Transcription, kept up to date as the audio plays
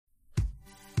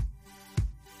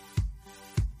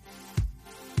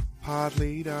Pod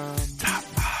Leadum. Top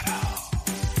motto.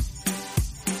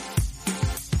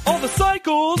 All the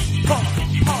cycles.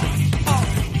 Podcast.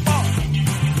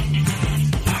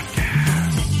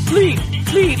 Fleet.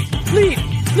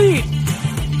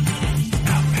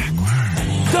 Spelled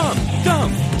backwards.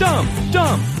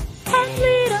 Dumb.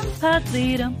 Pod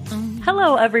Leadum.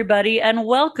 Hello, everybody, and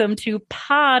welcome to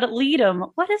Pod Leadum.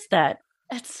 What is that?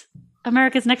 It's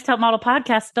America's Next Top Model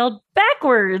podcast spelled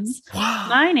backwards. Wow.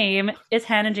 My name is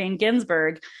Hannah Jane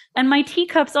Ginsburg, and my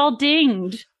teacup's all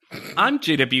dinged. I'm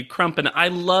JW Crump, and I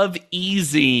love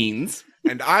e-zines.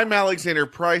 And I'm Alexander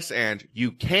Price, and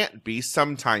you can't be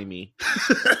sometimey.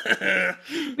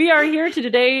 We are here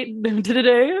today to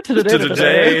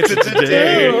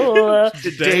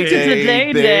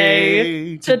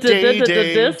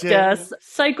discuss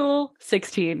Cycle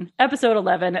 16, Episode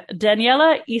 11,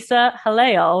 Daniela Issa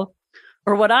Haleo,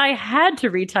 or what I had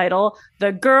to retitle,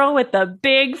 The Girl with the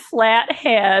Big Flat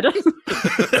Head.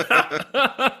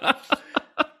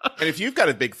 And if you've got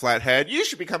a big flat head, you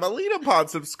should become a LeadumPod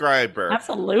subscriber.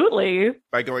 Absolutely.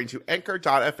 By going to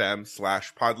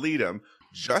anchor.fm/podleadum,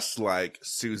 just like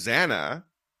Susanna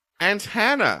and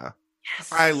Hannah.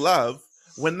 Yes. I love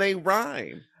when they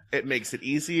rhyme. It makes it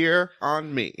easier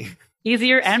on me.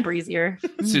 Easier and breezier.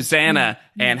 Susanna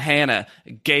and Hannah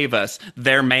gave us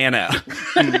their manna.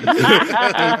 From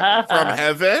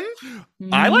heaven?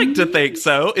 I like to think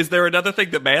so. Is there another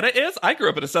thing that manna is? I grew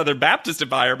up in a Southern Baptist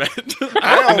environment.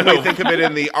 I only think of it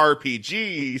in the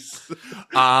RPGs.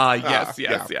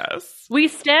 Yes. We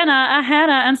Stana, a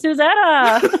Hannah, and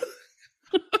Susanna.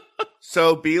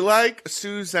 So be like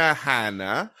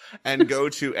Susanna and go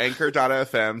to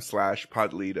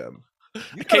anchor.fm/podleadum.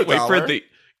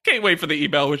 Can't wait for the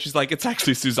email where she's like, it's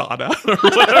actually Susanna.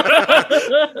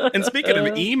 And speaking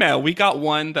of email, we got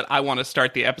one that I want to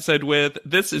start the episode with.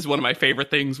 This is one of my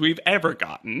favorite things we've ever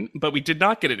gotten, but we did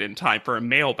not get it in time for a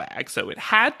mailbag, so it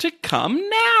had to come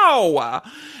now.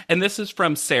 And this is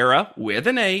from Sarah with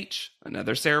an H,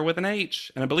 another Sarah with an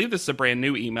H. And I believe this is a brand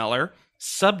new emailer.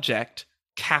 Subject,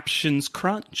 Captions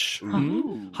Crunch.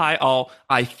 Hi, all.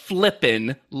 I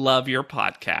flippin' love your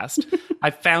podcast. I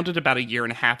found it about 1.5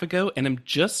 years ago, and I'm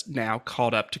just now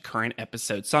caught up to current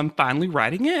episodes, so I'm finally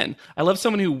writing in. I love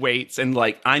someone who waits and,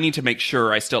 I need to make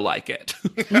sure I still like it.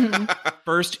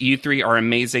 First, you three are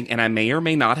amazing, and I may or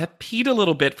may not have peed a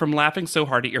little bit from laughing so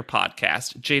hard at your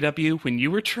podcast. JW, when you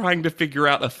were trying to figure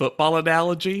out a football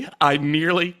analogy, I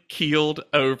nearly keeled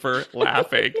over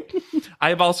laughing. I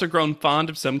have also grown fond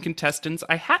of some contestants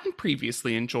I hadn't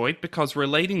previously enjoyed because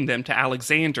relating them to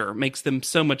Alexander makes them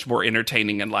so much more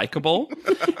entertaining and likable.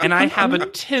 And I have a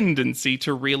tendency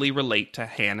to really relate to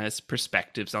Hannah's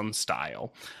perspectives on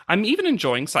style. I'm even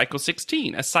enjoying Cycle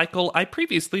 16, a cycle I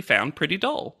previously found pretty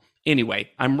dull. Anyway,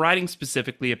 I'm writing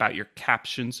specifically about your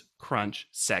Captions Crunch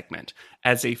segment.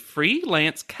 As a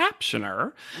freelance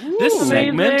captioner, this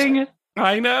segment...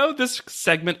 I know, this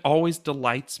segment always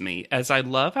delights me, as I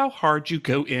love how hard you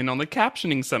go in on the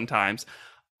captioning sometimes.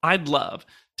 I'd love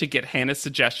to get Hannah's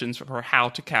suggestions for how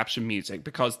to caption music,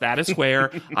 because that is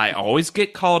where I always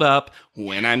get caught up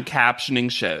when I'm captioning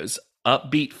shows.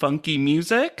 Upbeat, funky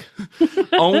music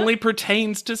only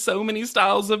pertains to so many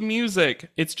styles of music.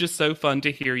 It's just so fun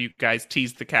to hear you guys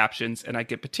tease the captions, and I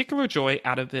get particular joy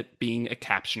out of it being a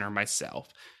captioner myself.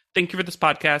 Thank you for this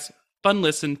podcast. Fun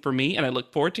listen for me, and I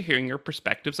look forward to hearing your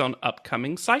perspectives on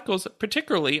upcoming cycles,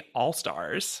 particularly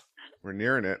All-Stars. We're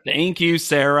nearing it. Thank you,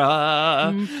 Sarah.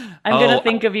 I'm going to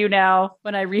think of you now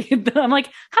when I read them. I'm like,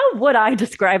 how would I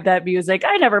describe that music?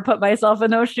 I never put myself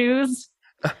in those shoes.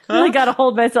 I really got to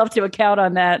hold myself to account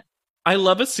on that. I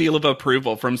love a seal of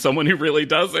approval from someone who really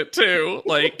does it, too.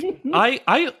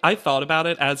 I thought about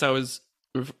it as I was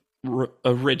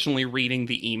originally reading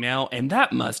the email, and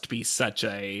that must be such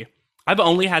a... I've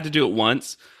only had to do it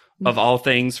once, of all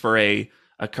things, for a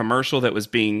commercial that was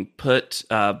being put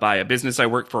by a business I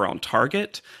work for on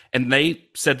Target. And they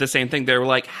said the same thing. They were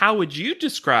like, how would you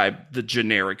describe the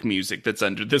generic music that's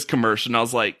under this commercial? And I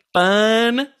was like,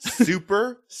 fun.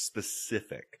 Super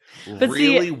specific. But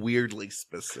really weirdly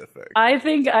specific. I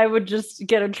think I would just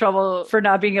get in trouble for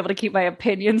not being able to keep my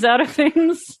opinions out of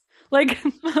things. Like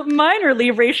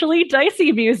minorly racially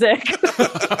dicey music.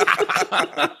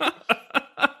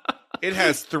 It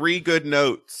has 3 good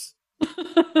notes.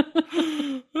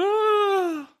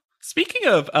 Speaking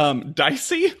of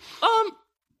dicey,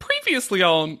 previously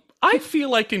on, I feel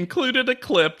like included a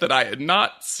clip that I had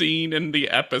not seen in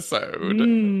the episode.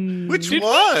 Which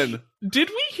one? Did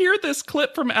we hear this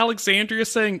clip from Alexandria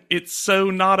saying, "It's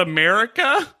so not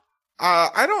America"?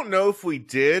 I don't know if we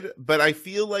did, but I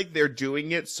feel like they're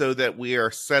doing it so that we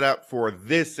are set up for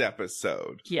this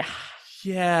episode. Yeah.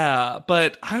 Yeah,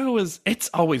 but it's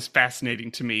always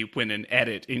fascinating to me when an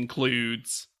edit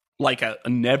includes like a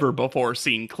never before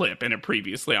seen clip in a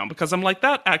previously on, because I'm like,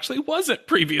 that actually wasn't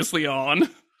previously on.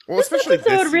 Well, especially So it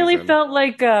this really season. felt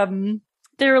like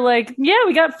they were like, yeah,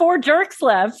 we got 4 jerks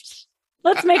left.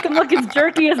 Let's make them look as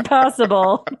jerky as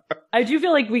possible. I do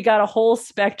feel like we got a whole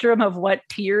spectrum of what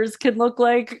tears can look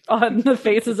like on the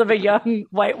faces of a young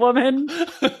white woman.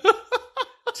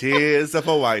 Tears of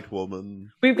a white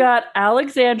woman. We've got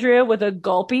Alexandria with a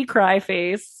gulpy cry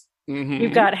face. Mhm.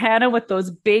 We've got Hannah with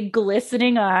those big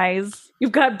glistening eyes.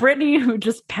 You've got Brittany who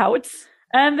just pouts.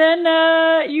 And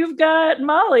then you've got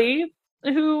Molly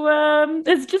who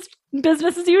is just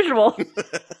business as usual.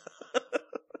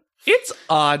 It's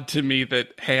odd to me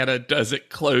that Hannah doesn't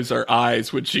close her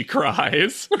eyes when she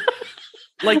cries.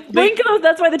 Like,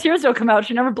 That's why the tears don't come out.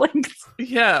 She never blinks.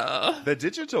 yeah. The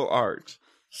digital art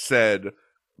said,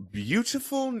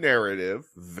 beautiful narrative,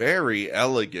 very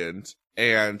elegant,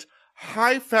 and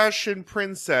high fashion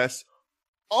princess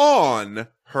on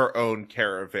her own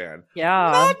caravan.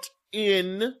 Yeah. Not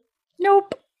in,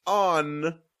 Nope.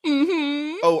 on.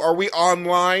 Mm-hmm. Oh, are we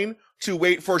online to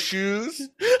wait for shoes?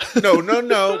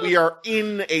 No. We are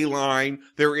in a line.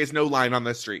 There is no line on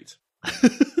the street.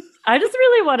 I just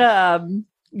really want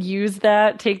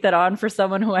to take that on for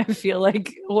someone who I feel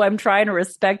like who I'm trying to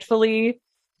respectfully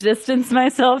distance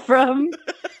myself from.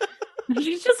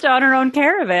 She's just on her own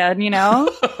caravan, you know?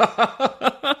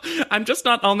 I'm just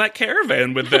not on that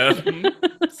caravan with them.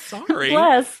 Sorry.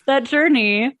 Bless that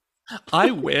journey. I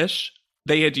wish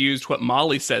they had used what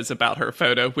Molly says about her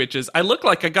photo, which is, I look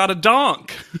like I got a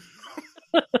donk.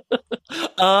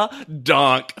 A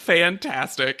donk.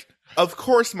 Fantastic. Of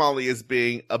course, Molly is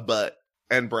being a butt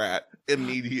and brat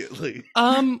immediately.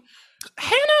 Hannah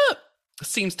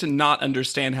seems to not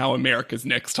understand how America's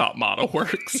Next Top Model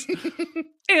works.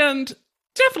 And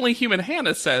definitely Human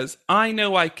Hannah says, I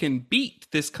know I can beat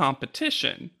this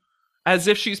competition. As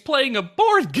if she's playing a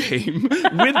board game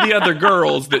with the other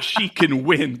girls that she can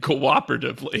win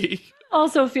cooperatively.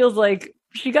 Also feels like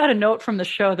she got a note from the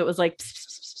show that was like, psst,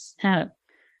 psst, psst, Hannah,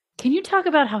 can you talk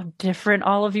about how different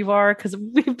all of you are? Because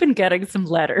we've been getting some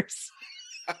letters.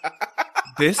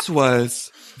 This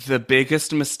was the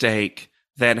biggest mistake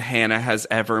that Hannah has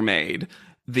ever made.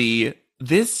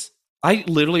 I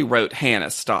literally wrote,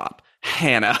 Hannah, stop.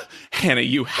 Hannah,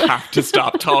 you have to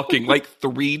stop talking like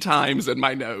 3 times in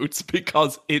my notes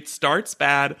because it starts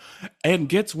bad and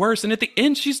gets worse. And at the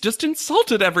end, she's just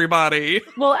insulted everybody.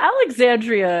 Well,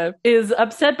 Alexandria is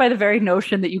upset by the very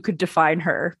notion that you could define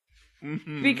her.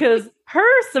 Mhm. Because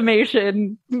her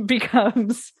summation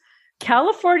becomes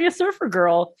California surfer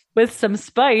girl with some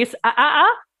spice.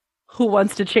 Who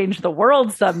wants to change the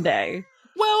world someday?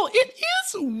 Well, it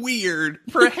is weird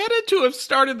for Hannah to have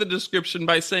started the description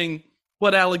by saying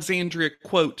what Alexandria,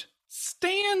 quote,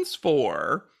 stands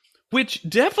for, which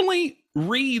definitely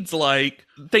reads like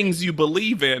things you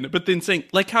believe in, but then saying,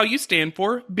 like how you stand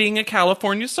for being a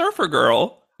California surfer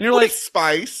girl. And you're What a like,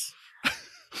 spice.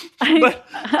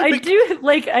 I do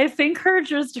like. I think her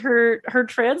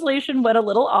translation went a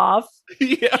little off.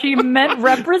 yeah. She meant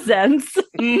represents.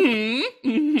 Then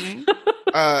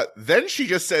she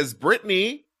just says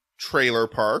Brittany trailer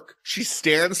park. She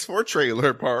stands for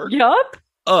trailer park. Yup.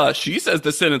 She says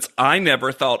the sentence, I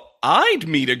never thought I'd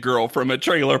meet a girl from a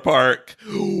trailer park.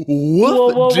 Whoop,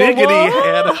 whoa, diggity, whoa.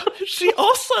 Hannah. She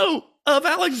also, of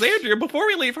Alexandria, before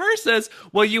we leave her, says,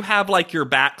 well, you have like your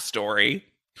backstory.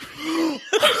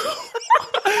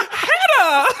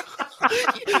 Hannah!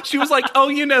 She was like, oh,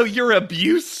 your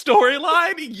abuse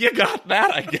storyline? You got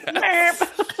that, I guess.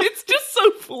 It's just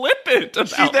so flippant about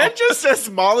She then just says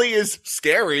Molly is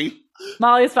scary.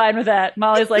 Molly's fine with that.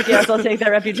 Molly's like, yes, I'll take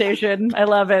that reputation. I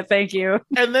love it. Thank you.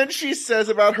 And then she says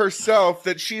about herself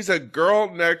that she's a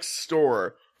girl next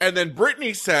door. And then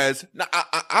Brittany says,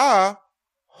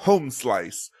 home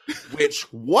slice. Which,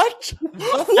 what?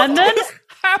 And then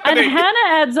happening. and Hannah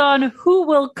adds on, who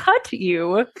will cut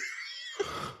you?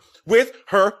 With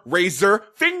her razor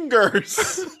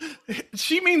fingers.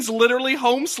 She means literally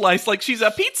home slice, like she's a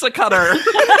pizza cutter.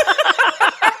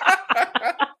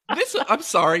 I'm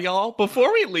sorry, y'all.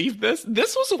 Before we leave this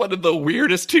was one of the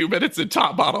weirdest 2 minutes in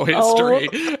Top Model history.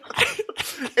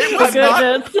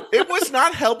 It was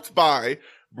not helped by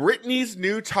Brittany's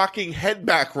new talking head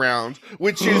background,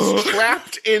 which is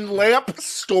trapped in lamp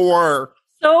store.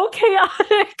 So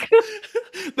chaotic.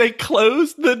 They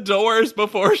closed the doors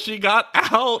before she got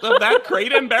out of that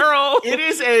crate and barrel. It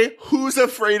is a Who's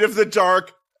Afraid of the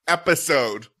Dark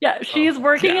episode. Yeah, she's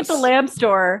working yes. at the lamp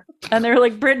store, and they're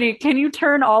like, Brittany, can you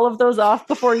turn all of those off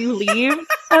before you leave?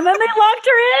 And then they locked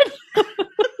her in.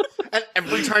 And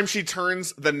every time she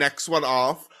turns the next one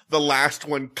off, the last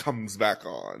one comes back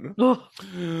on.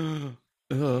 Ugh.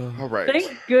 All right.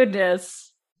 Thank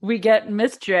goodness we get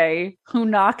Miss J, who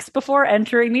knocks before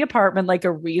entering the apartment like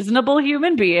a reasonable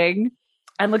human being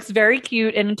and looks very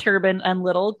cute in a turban and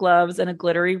little gloves and a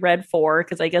glittery red 4,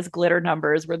 because I guess glitter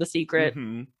numbers were the secret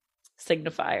Mhm.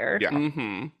 signifier. Yeah.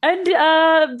 Mm-hmm.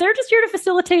 And they're just here to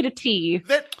facilitate a tea.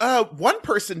 That one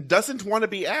person doesn't want to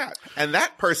be at, and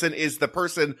that person is the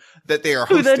person that they are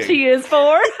Who hosting. the tea is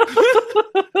for.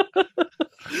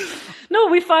 No,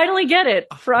 we finally get it.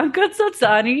 Franca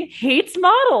Tsatsani hates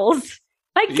models.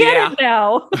 I get it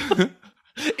now.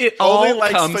 It Only all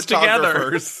likes comes together.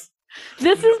 photographers.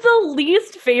 This is the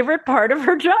least favorite part of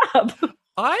her job.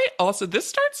 This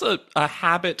starts a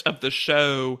habit of the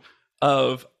show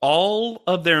of all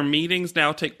of their meetings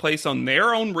now take place on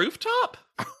their own rooftop.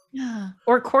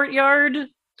 Or courtyard.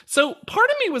 So part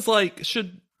of me was like,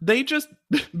 should they just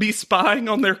be spying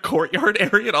on their courtyard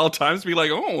area at all times? Be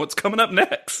like, oh, what's coming up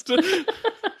next?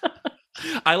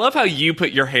 I love how you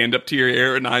put your hand up to your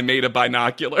ear and I made a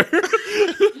binocular.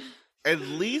 At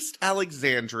least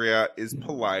Alexandria is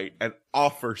polite and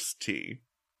offers tea.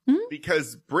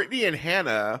 Because Brittany and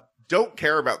Hannah don't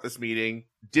care about this meeting,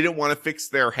 didn't want to fix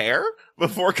their hair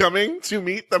before coming to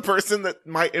meet the person that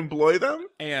might employ them.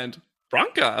 And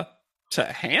Franca to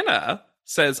Hannah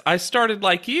says, I started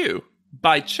like you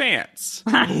by chance.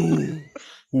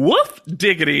 Woof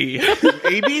diggity.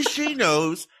 Maybe she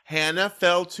knows Hannah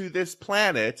fell to this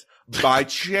planet by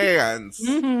chance,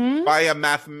 Mhm. by a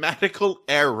mathematical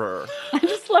error. I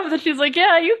just love that she's like,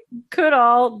 yeah, you could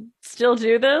all still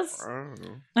do this,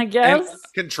 I guess.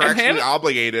 Contractually Hannah-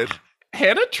 obligated.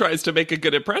 Hannah tries to make a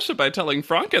good impression by telling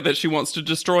Franca that she wants to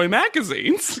destroy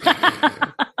magazines.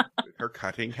 Her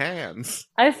cutting hands.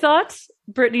 I thought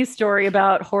Brittany's story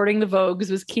about hoarding the Vogues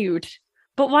was cute,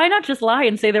 but why not just lie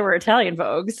and say they were Italian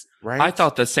Vogues? Right? I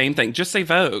thought the same thing. Just say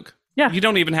Vogue. Yeah. You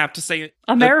don't even have to say it.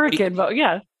 American Vogue.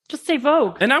 Yeah, just say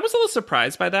Vogue. And I was a little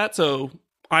surprised by that. So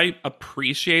I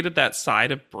appreciated that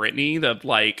side of Brittany of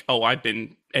like, oh, I've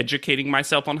been educating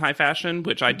myself on high fashion,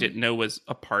 which I didn't know was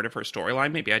a part of her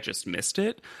storyline. Maybe I just missed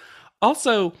it.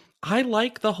 Also, I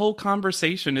like the whole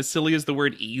conversation, as silly as the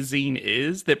word easing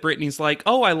is, that Brittany's like,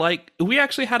 oh, we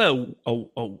actually had a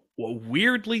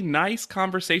weirdly nice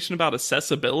conversation about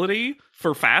accessibility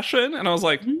for fashion. And I was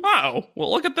like, oh,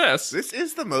 well, look at this. This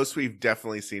is the most we've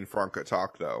definitely seen Franca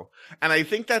talk, though. And I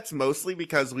think that's mostly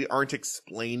because we aren't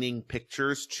explaining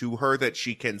pictures to her that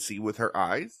she can see with her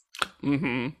eyes.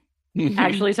 Mm-hmm.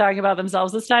 Actually talking about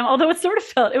themselves this time. Although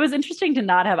it was interesting to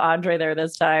not have Andre there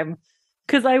this time.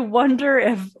 Because I wonder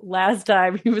if last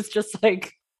time he was just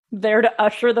like there to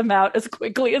usher them out as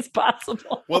quickly as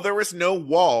possible. Well, there was no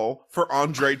wall for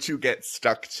Andre to get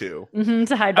stuck to.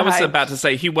 To hide I was behind. about to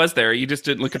say he was there. You just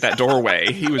didn't look at that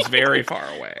doorway. He was very far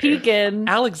away. Peeking.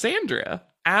 Alexandria,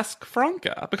 ask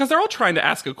Franca, because they're all trying to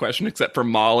ask a question except for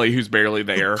Molly, who's barely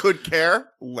there. Could care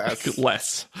less.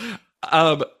 Less.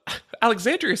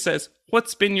 Alexandria says,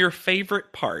 "What's been your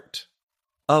favorite part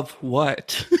of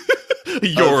what? Of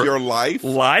your life?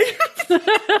 life?" And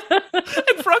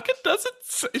Franca doesn't.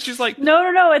 She's like,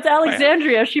 No, it's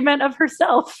Alexandria. She meant of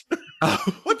herself.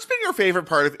 What's been your favorite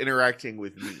part of interacting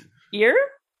with me? Ear,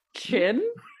 chin,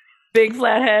 big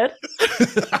flat head.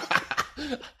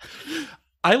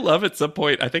 I love at some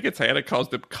point, I think it's Hannah calls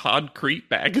them concrete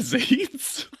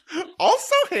magazines.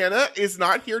 Also, Hannah is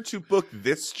not here to book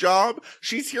this job.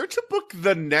 She's here to book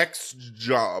the next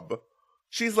job.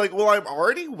 She's like, well, I'm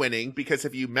already winning because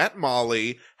have you met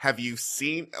Molly? Have you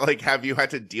had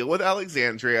to deal with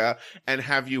Alexandria? And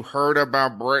have you heard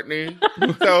about Brittany?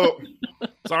 So,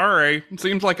 Sorry.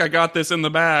 Seems like I got this in the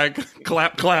bag.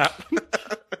 Clap, clap.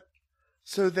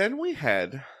 so then we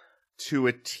head to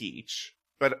a teach,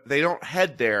 but they don't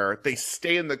head there. They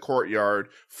stay in the courtyard.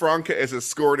 Franca is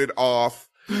escorted off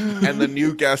and the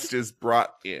new guest is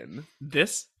brought in.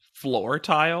 This floor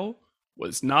tile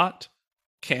was not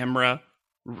camera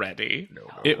ready. No.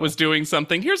 It was doing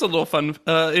something. Here's a little fun.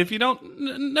 If you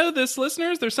don't know this,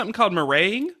 listeners, there's something called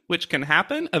murraying, which can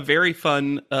happen. A very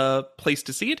fun place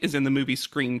to see it is in the movie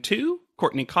Scream 2.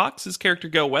 Courtney Cox's character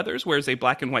Gail Weathers wears a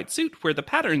black and white suit where the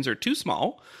patterns are too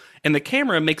small, and the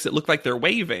camera makes it look like they're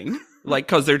waving, like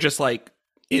because they're just like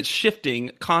it's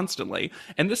shifting constantly.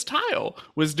 And this tile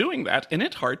was doing that, and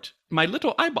it hurt my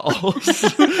little eyeballs,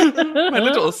 my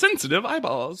little sensitive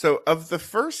eyeballs. So, of the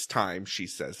first time she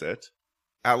says it,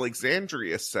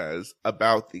 Alexandria says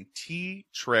about the tea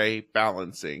tray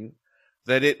balancing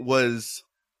that it was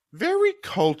very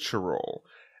cultural,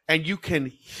 and you can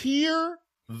hear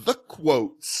the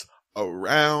quotes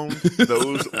around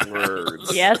those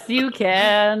words. Yes, you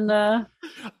can.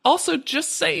 Also,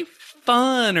 just say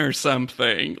fun or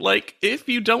something. Like, if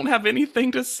you don't have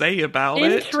anything to say about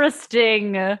it.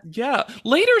 Interesting. Yeah.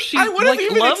 Later, she I would have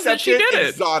even loves that she accepted did it.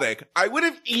 exotic. I would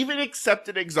have even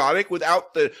accepted exotic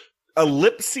without the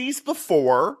ellipses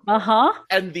before Uh-huh.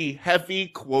 and the heavy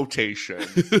quotation.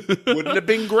 Wouldn't have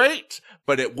been great,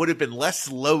 but it would have been less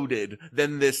loaded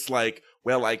than this, like,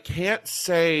 well, I can't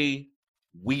say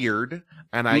weird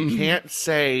and I can't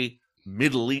say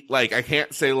Middle East, like, I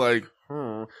can't say, like,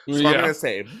 so I'm going to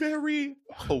say very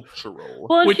cultural.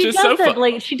 Well, Which she is does so that, fun.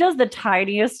 like, she does the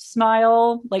tiniest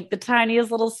smile, like the tiniest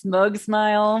little smug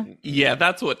smile. Yeah,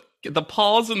 that's what the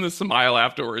pause and the smile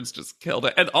afterwards just killed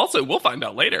it. And also, we'll find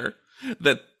out later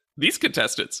that these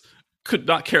contestants could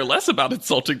not care less about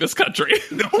insulting this country.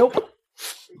 Nope.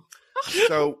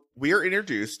 So we are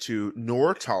introduced to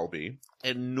Noor Talby,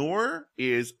 and Noor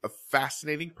is a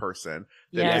fascinating person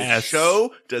that Yes. the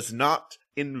show does not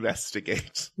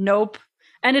investigate. Nope.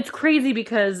 And it's crazy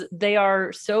because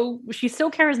she's so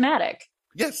charismatic.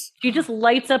 Yes. She just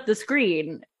lights up the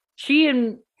screen. She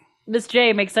and Miss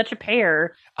J make such a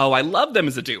pair. Oh, I love them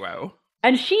as a duo.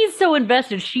 And she's so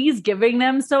invested. She's giving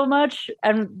them so much.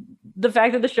 And the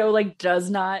fact that the show like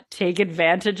does not take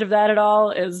advantage of that at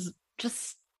all is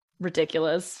just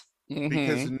ridiculous.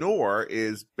 Because Noor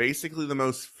is basically the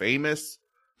most famous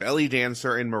belly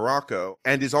dancer in Morocco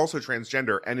and is also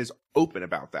transgender and is open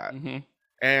about that.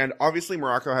 And obviously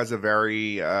Morocco has a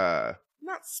very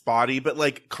not spotty but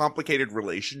like complicated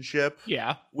relationship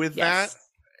Yeah. with Yes.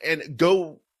 that. And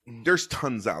there's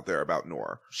tons out there about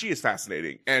Noor. She is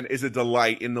fascinating and is a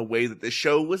delight in the way that the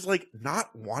show was like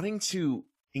not wanting to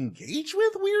engage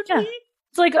with weirdly. Yeah.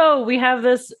 It's like, oh, we have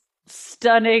this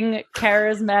stunning,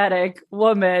 charismatic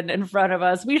woman in front of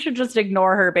us. We should just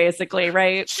ignore her, basically,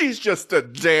 right? She's just a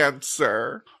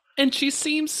dancer. And she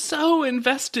seems so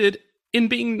invested in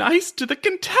being nice to the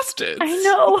contestants. I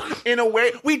know. In a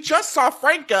way, we just saw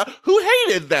Franca who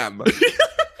hated them.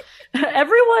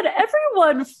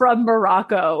 Everyone from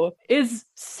Morocco is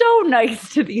so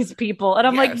nice to these people. And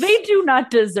I'm like, Yes. they do not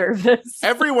deserve this.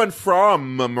 Everyone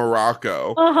from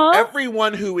Morocco, Uh-huh.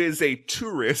 everyone who is a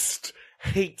tourist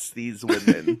hates these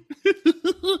women.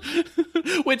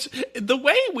 Which, the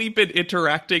way we've been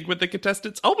interacting with the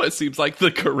contestants almost seems like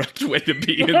the correct way to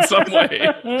be in some way.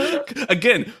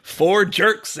 Again, 4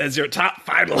 jerks as your top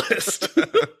finalist.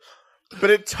 But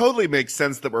it totally makes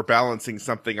sense that we're balancing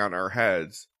something on our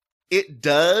heads. It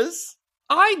does.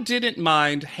 I didn't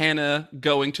mind Hannah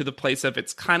going to the place of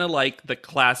it's kind of like the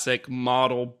classic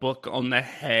model book on the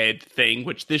head thing,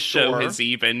 which this show Sure. has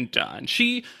even done.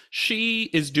 She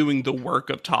is doing the work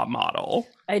of top model.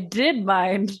 I did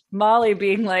mind Molly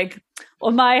being like,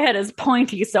 well, my head is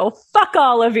pointy, so fuck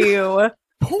all of you.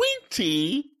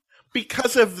 Pointy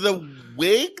because of the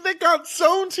wig that got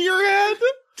sewn to your head?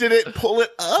 Did it pull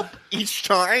it up each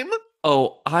time?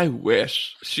 Oh, I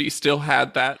wish she still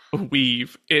had that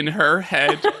weave in her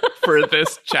head for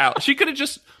this challenge. She could have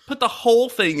just put the whole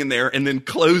thing in there and then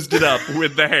closed it up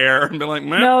with the hair and be like,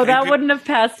 "Meh." No, that wouldn't have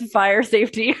passed fire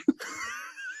safety.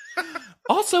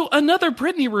 Also, another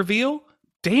Britney reveal.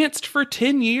 Danced for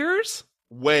 10 years?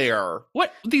 Where?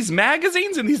 What? These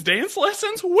magazines and these dance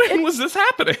lessons? When was this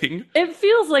happening? It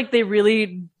feels like they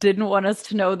really didn't want us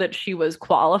to know that she was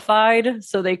qualified,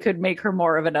 so they could make her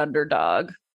more of an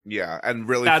underdog. Yeah, and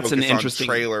really That's an focus interesting-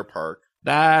 on Trailer Park.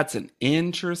 That's an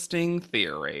interesting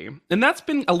theory. And that's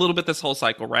been a little bit this whole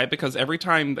cycle, right? Because every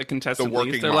time the The contestant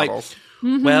working leaves, they're models.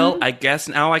 Mhm. like, well, I guess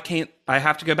now I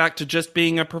have to go back to just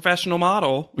being a professional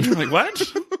model. You're like, what?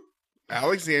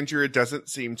 Alexandria doesn't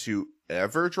seem to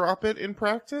ever drop it in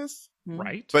practice,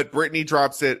 Right. but Brittany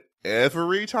drops it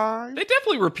every time. They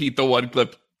definitely repeat the one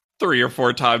clip 3 or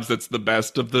 4 times that's the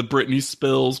best of the Britney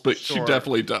spills, but she Sure.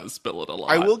 definitely does spill it a lot.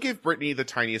 I will give Brittany the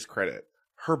tiniest credit.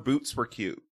 Her boots were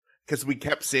cute because we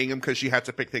kept seeing them because she had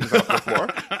to pick things off the floor,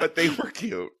 but they were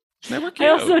cute. They were I cute.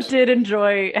 also did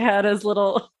enjoy Hannah's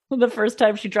little, the first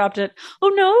time she dropped it.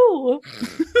 Oh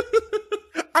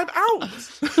I'm out.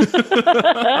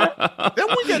 Then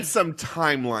we get some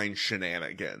timeline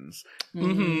shenanigans no.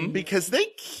 Mhm. because they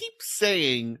keep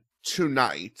saying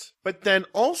tonight, but then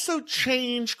also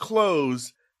change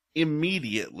clothes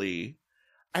immediately.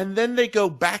 And then they go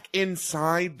back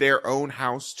inside their own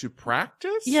house to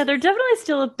practice? Yeah, they're definitely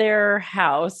still at their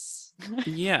house.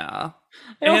 Yeah.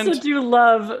 I also And- do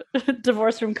love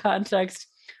Divorce from Context.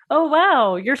 Oh,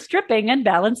 wow, you're stripping and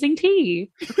balancing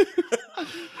tea.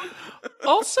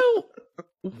 Also,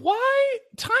 why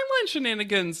timeline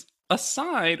shenanigans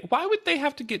aside, why would they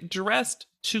have to get dressed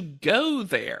to go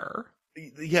there?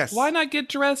 Yes. Why not get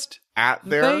dressed at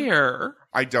there. There.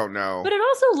 I don't know. But it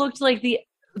also looked like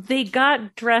they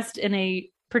got dressed in a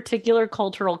particular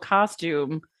cultural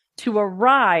costume to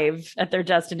arrive at their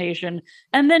destination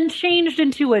and then changed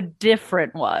into a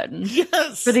different one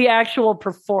Yes. for the actual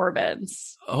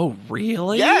performance. Oh,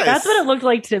 really? Yes. That's what it looked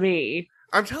like to me.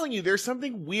 I'm telling you, there's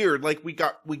something weird. Like we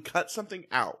cut something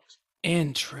out.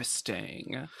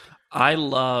 Interesting. I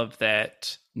love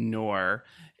that Noor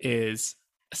is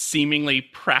seemingly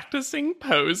practicing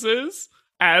poses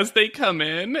as they come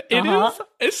in.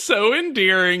 It's so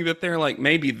endearing that they're like,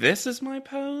 maybe this is my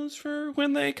pose for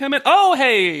when they come in. Oh,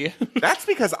 hey. That's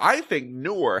because I think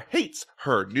Noor hates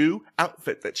her new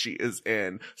outfit that she is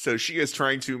in. So she is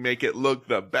trying to make it look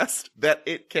the best that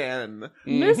it can.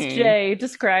 Miss Mhm. J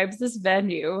describes this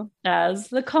venue as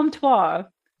the comptoir,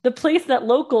 the place that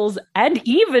locals and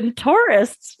even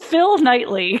tourists fill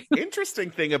nightly. Interesting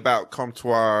thing about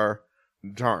Comptoir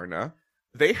Darna,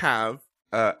 they have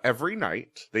every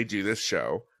night they do this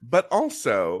show, but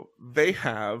also they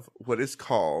have what is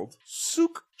called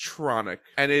Souktronic,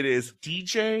 and it is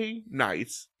DJ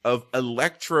nights of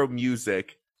electro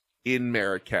music in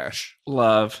Marrakesh.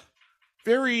 Love.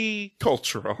 Very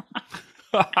cultural.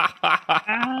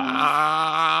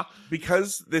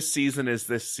 Because this season is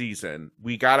this season,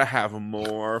 we gotta have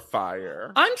more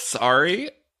fire. I'm sorry.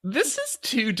 This is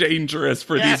too dangerous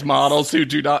for Yes. these models who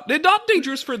do not. They're not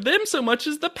dangerous for them so much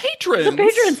as the patrons. The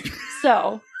patrons.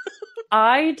 So,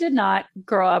 I did not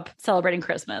grow up celebrating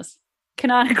Christmas.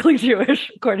 Canonically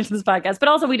Jewish, according to this podcast, but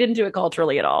also we didn't do it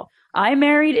culturally at all. I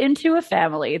married into a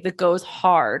family that goes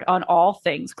hard on all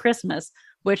things Christmas,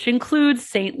 which includes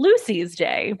St. Lucy's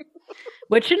Day,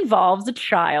 which involves a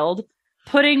child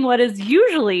putting what is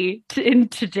usually, in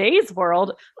today's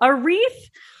world, a wreath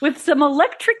with some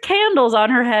electric candles on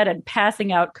her head and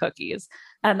passing out cookies.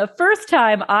 And the first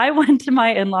time I went to my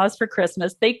in-laws for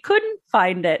Christmas, they couldn't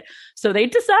find it. So they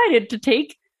decided to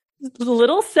take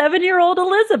little 7-year-old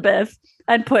Elizabeth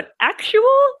and put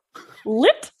actual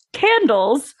lit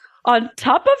candles on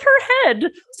top of her head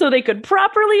so they could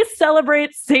properly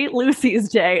celebrate St. Lucy's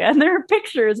Day. And there are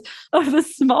pictures of the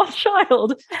small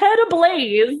child head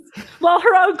ablaze while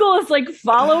her uncle is like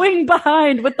following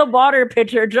behind with the water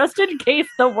pitcher just in case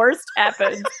the worst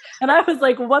happens. And I was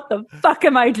like, what the fuck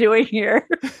am I doing here?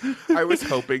 I was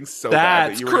hoping so bad that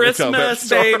That's you were gonna tell that Christmas,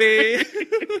 story. baby.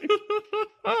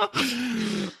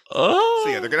 Oh. So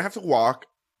yeah, they're gonna have to walk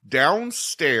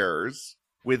downstairs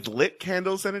with lit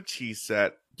candles and a tea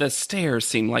set. The stairs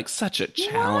seem like such a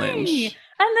challenge. Why?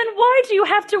 And then why do you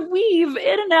have to weave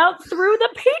in and out through the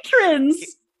patrons?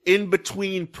 In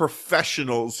between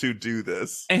professionals who do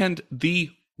this. And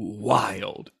the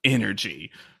wild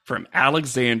energy from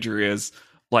Alexandria's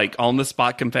like on the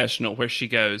spot confessional where she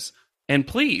goes, and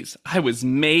please, I was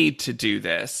made to do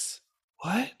this.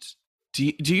 What? Do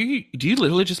you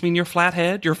literally just mean your flat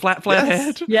head? Your flat Yes.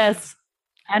 head? Yes.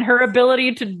 And her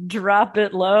ability to drop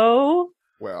it low.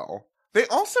 Well, they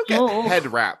also get Oh.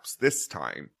 head wraps this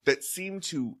time that seem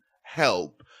to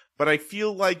help, but I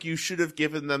feel like you should have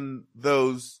given them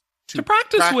those To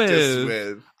practice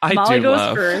with. I Molly do goes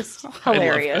love. first. I love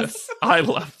Hilarious. this. I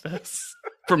love this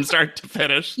from start to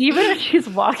finish. Even if she's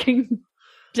walking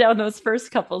down those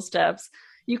first couple steps,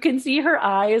 you can see her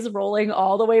eyes rolling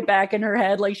all the way back in her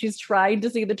head like she's trying to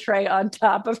see the tray on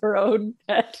top of her own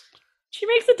head. She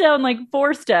makes it down like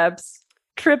 4 steps,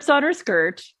 trips on her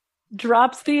skirt,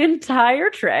 drops the entire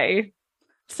tray,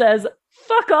 says,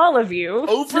 fuck all of you,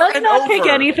 Over does and not pick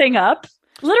over. anything up,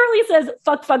 literally says,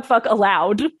 fuck, fuck, fuck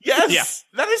aloud. Yes, Yeah.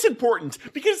 that is important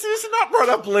because it is not brought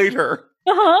up later.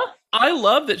 Uh-huh. I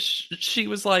love that she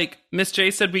was like, Miss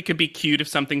J said we could be cute if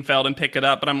something fell and pick it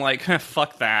up, but I'm like,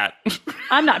 fuck that.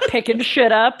 I'm not picking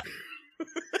shit up.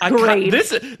 Great. Great.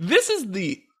 This is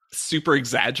the super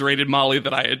exaggerated Molly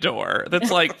that I adore. That's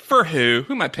like, for who?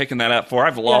 Who am I picking that up for?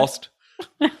 I've lost.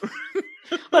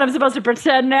 What I'm supposed to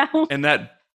pretend now? And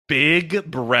that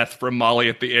big breath from Molly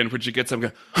at the end when she gets up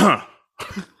and goes, huh.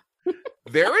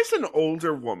 There is an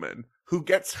older woman who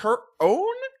gets her own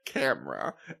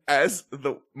camera as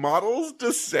the models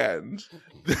descend.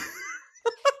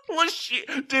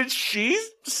 Did she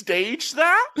stage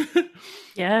that?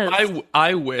 Yes.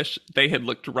 I wish they had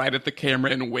looked right at the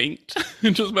camera and winked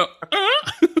and just went,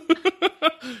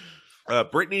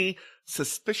 Brittany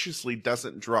suspiciously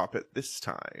doesn't drop it this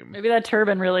time. Maybe that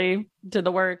turban really did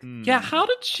the work. Yeah, how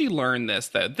did she learn this,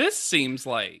 though? This seems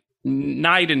like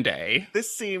night and day.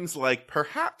 This seems like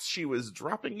perhaps she was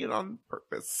dropping it on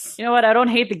purpose. You know what? I don't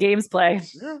hate the games play.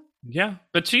 Yeah. Yeah,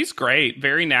 but she's great.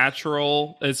 Very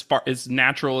natural, as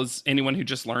natural as anyone who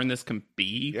just learned this can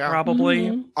be, Yeah. probably.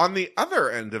 Mhm. On the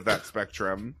other end of that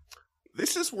spectrum,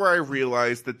 This is where I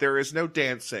realized that there is no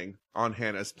dancing on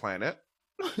Hannah's planet.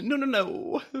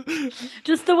 No.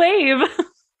 Just the wave.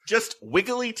 Just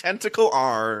wiggly tentacle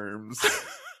arms.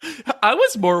 I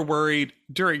was more worried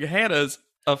during Hannah's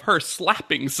of her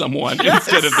slapping someone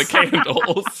instead of the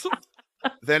candles.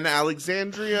 Then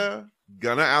Alexandria,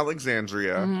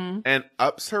 Mhm. and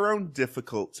ups her own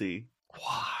difficulty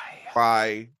Why?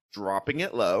 by dropping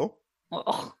it low.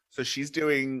 Oh, So she's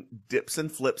doing dips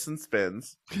and flips and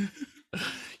spins.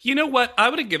 You know what? I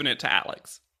would have given it to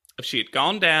Alex if she had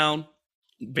gone down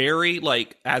very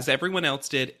like as everyone else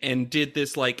did and did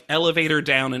this like elevator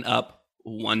down and up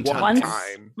one time. One Once.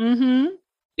 time. Mm-hmm.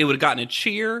 It would have gotten a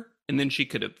cheer, and then she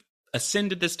could have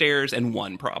ascended the stairs and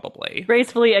won probably.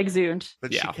 Gracefully exhumed.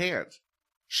 But Yeah. she can't.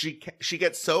 She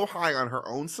gets so high on her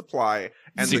own supply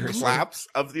and Seriously. the claps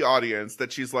of the audience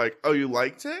that she's like, oh, you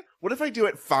liked it? What if I do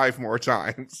it 5 more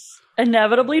times?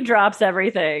 Inevitably drops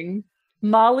everything.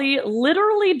 Molly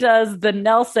literally does the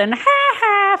Nelson ha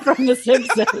ha from The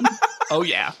Simpsons. Oh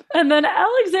yeah. And then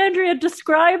Alexandria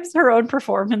describes her own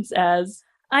performance as,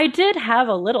 I did have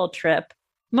a little trip.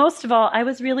 Most of all, I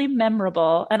was really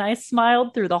memorable and I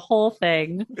smiled through the whole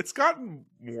thing. It's gotten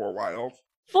more wild.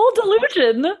 Full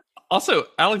delusion. Also,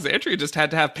 Alexandria just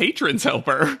had to have patrons help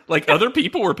her. Like other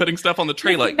people were putting stuff on the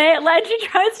tray like She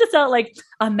tries to sound like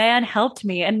a man helped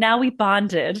me and now we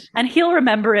bonded and he'll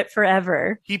remember it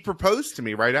forever. He proposed to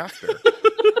me right after.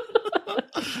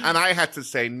 And I had to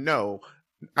say, no,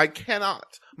 I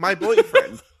cannot. My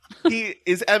boyfriend, he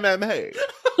is MMA.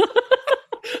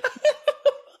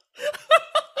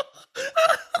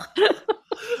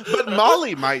 But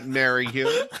Molly might marry him.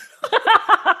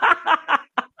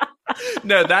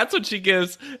 no, that's what she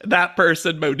gives that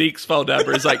person Monique's phone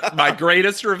number. Is like my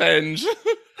greatest revenge.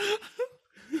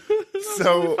 That's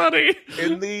So- really funny.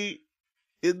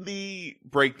 In the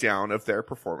breakdown of their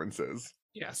performances,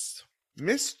 Yes.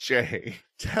 Miss J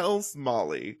tells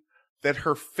Molly that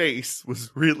her face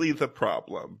was really the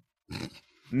problem.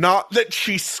 Not that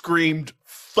she screamed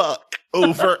fuck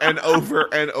over and over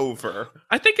and over.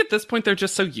 I think at this point they're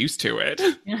just so used to it.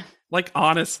 Yeah. Like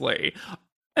honestly.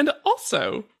 And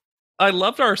also, I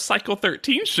loved our Cycle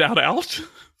 13 shout out.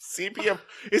 Sepia,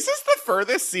 is this the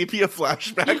furthest sepia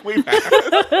flashback we've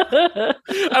had?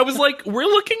 I was like, we're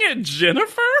looking at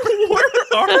Jennifer? Where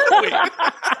are we?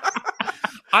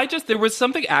 There was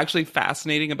something actually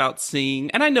fascinating about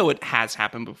seeing, and I know it has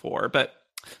happened before, but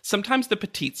sometimes the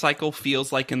petite cycle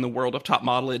feels like in the world of Top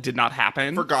Model, it did not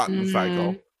happen. Forgotten Mhm.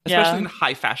 cycle. Especially Yeah. in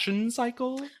high fashion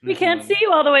cycle. We can't see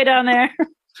you all the way down there.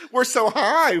 We're so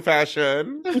high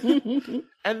fashion.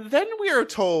 And then we are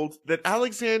told that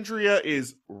Alexandria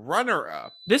is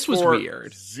runner-up. This was for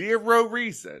weird. 0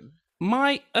 reason.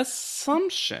 My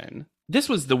assumption, this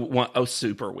was the one,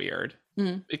 super weird.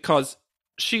 Mm. Because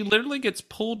she literally gets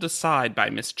pulled aside by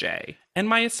Miss J. And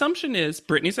my assumption is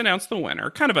Brittany's announced the winner,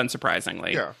 kind of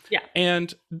unsurprisingly. Yeah.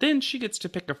 And then she gets to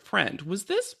pick a friend. Was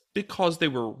this because they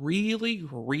were really,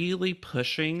 really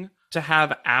pushing to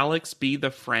have Alex be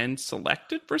the friend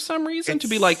selected for some reason? To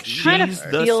be like, It's she's Kind of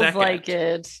the feels second. like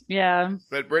it. Yeah.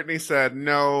 But Brittany said,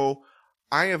 no,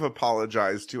 I have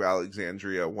apologized to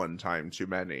Alexandria one time too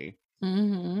many.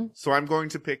 Mm-hmm. So I'm going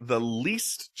to pick the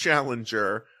least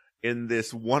challenger in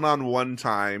this one-on-one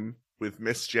time with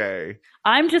Miss J.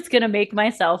 I'm just going to make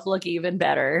myself look even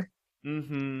better.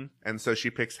 Mm-hmm. And so she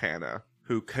picks Hannah,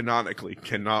 who canonically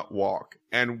cannot walk.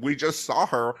 And we just saw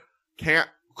her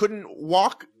couldn't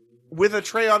walk with a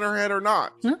tray on her head or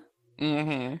not.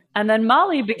 Mm-hmm. And then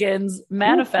Molly begins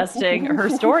manifesting her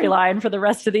storyline for the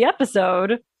rest of the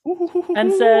episode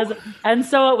and says, and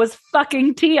so it was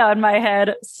fucking tea on my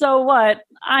head. So what?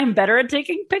 I'm better at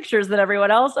taking pictures than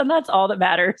everyone else, and that's all that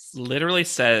matters. Literally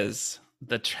says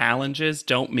the challenges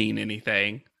don't mean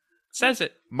anything. Says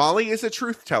it. Molly is a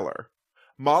truth teller.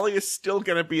 Molly is still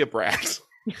going to be a brat.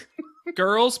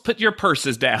 Girls, put your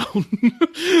purses down.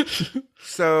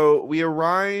 So we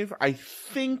arrive, I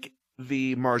think,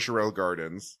 the Margerelle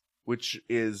Gardens, which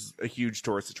is a huge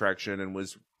tourist attraction and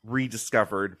was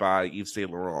rediscovered by Yves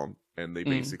Saint Laurent, and they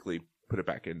basically put it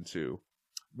back into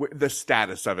the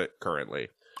status of it currently.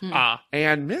 Ah,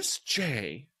 And Miss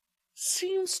J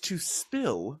seems to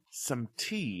spill some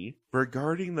tea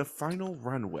regarding the final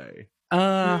runway.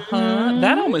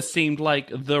 That almost seemed like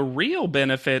the real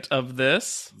benefit of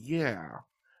this. Yeah.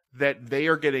 That they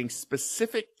are getting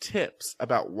specific tips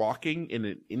about walking in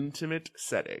an intimate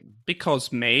setting.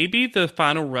 Because maybe the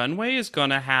final runway is going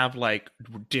to have like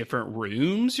different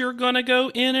rooms you're going to go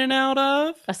in and out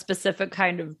of. A specific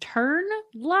kind of turn.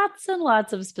 Lots and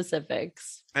lots of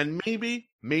specifics. And maybe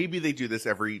they do this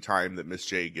every time that Miss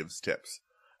J gives tips.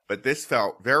 But this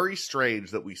felt very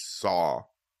strange that we saw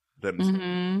them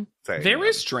Mhm. saying Very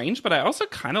them. strange, but I also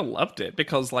kind of loved it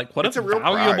because, like, what It's a a real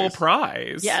valuable prize.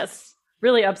 prize. Yes.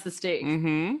 Really ups the stakes.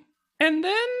 Mm-hmm. And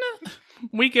then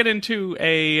we get into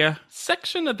a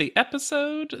section of the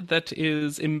episode that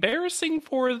is embarrassing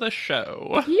for the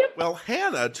show. Yep. Well,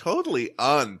 Hannah, totally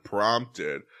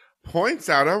unprompted, points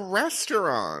out a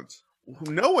restaurant.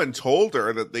 No one told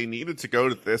her that they needed to go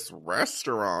to this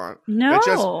restaurant. No. It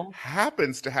just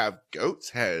happens to have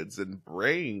goat's heads and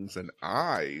brains and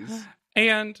eyes.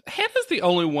 And Hannah's the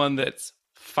only one that's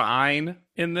fine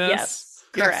in this. Yes.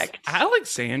 Yes. Correct.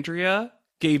 Alexandria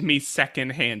gave me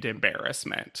secondhand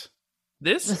embarrassment.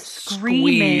 This The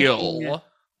screaming. squeal.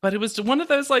 But it was one of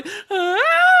those like,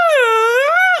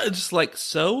 just like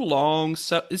so long,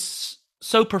 it's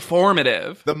so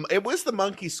performative. It was the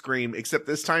monkey scream, except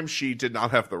this time she did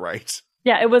not have the right.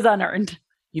 Yeah, it was unearned.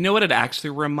 You know what it actually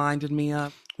reminded me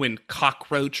of? When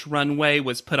Cockroach Runway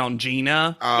was put on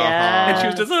Gina. Yeah. And she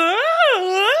was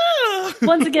just,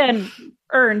 Once again,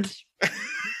 earned.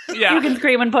 yeah. You can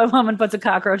scream when a woman puts a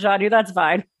cockroach on you. That's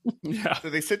fine. Yeah. So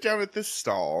they sit down at this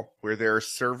stall where they're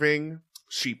serving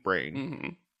sheep brain.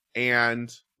 Mhm.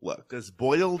 And look, does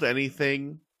boiled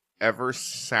anything ever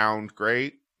sound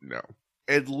great? No.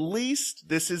 At least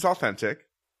this is authentic.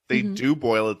 They Mhm. do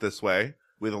boil it this way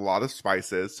with a lot of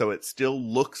spices, so it still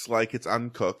looks like it's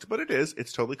uncooked, but it is.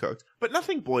 It's totally cooked. But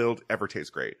nothing boiled ever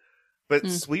tastes great. But Mm.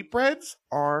 sweetbreads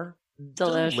are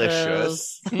Delicious.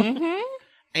 delicious. Mhm.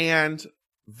 And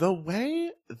the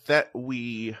way that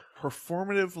we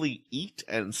performatively eat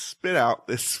and spit out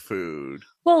this food.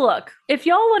 Well, look, if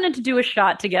y'all wanted to do a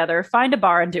shot together, find a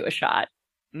bar and do a shot.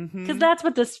 Mhm. Because that's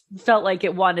what this felt like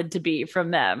it wanted to be from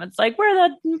them. It's like, we're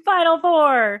the final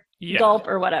four. Yeah. Gulp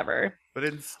or whatever. But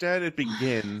instead it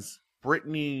begins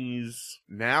Brittany's,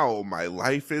 now my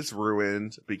life is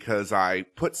ruined because I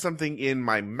put something in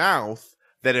my mouth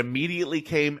that immediately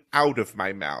came out of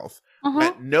my mouth. Uh-huh.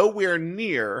 Went nowhere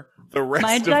near the rest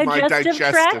My of my digestive digestive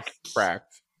tract?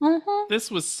 tract. Uh-huh.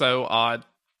 This was so odd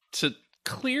to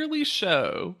clearly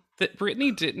show that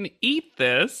Brittany didn't eat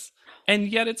this, and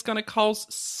yet it's going to cause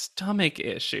stomach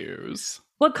issues.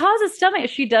 What causes stomach?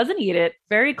 She doesn't eat it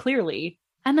very clearly.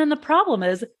 And then the problem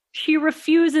is she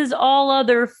refuses all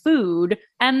other food.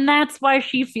 And that's why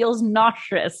she feels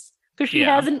nauseous because she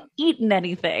Yeah. hasn't eaten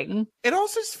anything. It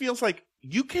also just feels like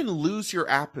you can lose your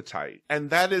appetite, and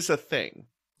that is a thing.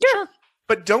 Yeah.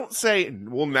 But don't say,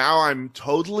 well, now I'm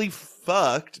totally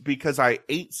fucked because I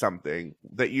ate something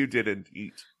that you didn't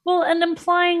eat. Well, and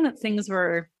implying that things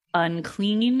were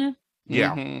unclean,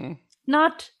 Yeah. Mhm.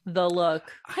 not the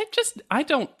look.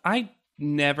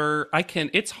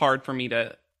 It's hard for me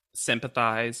to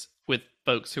sympathize with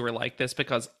folks who are like this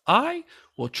because I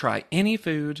will try any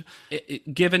food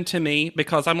given to me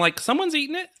because I'm like, someone's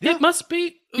eating it. Yeah. It must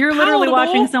be. You're literally palatable.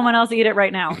 watching someone else eat it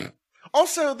right now.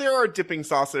 Also, there are dipping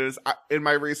sauces in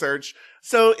my research,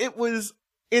 so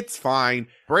it's fine.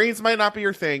 Brains might not be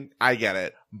your thing. I get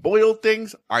it. Boiled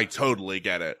things, I totally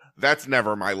get it. That's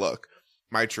never my look,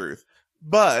 my truth.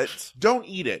 But don't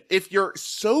eat it. If you're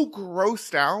so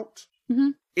grossed out,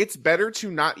 Mhm. it's better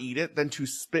to not eat it than to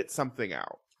spit something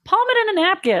out. Palm it in a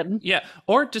napkin. Yeah,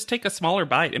 or just take a smaller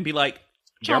bite and be like,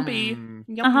 chompy. Yum.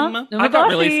 Yum. Uh-huh. I got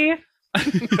really Umagashi.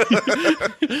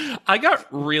 I got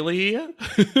really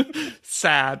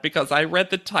sad because I read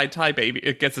the Tie Tie Baby.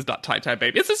 I guess it's not Tie Tie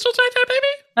Baby. Is it still Tie Tie Baby?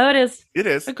 Oh, it is. It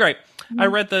is. Great. I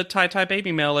read the Tie Tie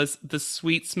Baby mail as the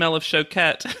sweet smell of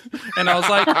Choquette. And I was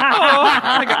like, oh,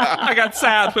 I got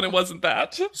sad when it wasn't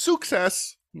that.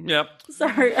 Success. Yep.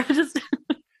 Sorry, I just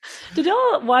did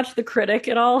y'all watch The Critic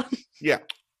at all? Yeah.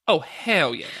 Oh,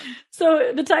 hell yeah.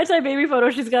 So the Tie Tie Baby photo,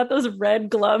 she's got those red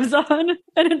gloves on,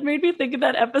 and it made me think of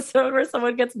that episode where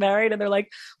someone gets married and they're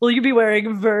like, "Will you be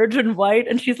wearing virgin white?"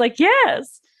 And she's like,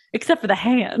 "Yes, except for the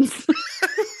hands,"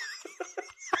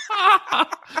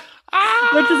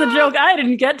 which is a joke I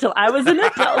didn't get till I was an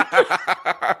adult.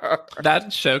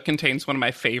 That show contains one of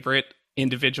my favorite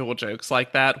individual jokes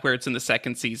like that, where it's in the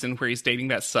second season where he's dating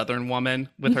that Southern woman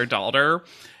with her daughter,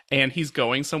 and he's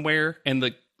going somewhere, and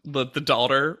the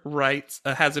daughter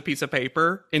has a piece of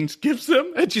paper and gives him,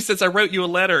 and she says, "I wrote you a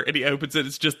letter," and he opens it,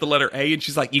 it's just the letter A, and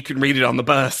she's like, "You can read it on the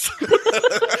bus."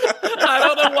 I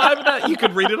don't know why, but that "you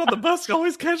can read it on the bus"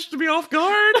 always catches me off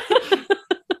guard.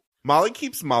 Molly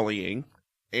keeps mollying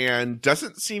and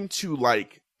doesn't seem to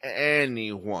like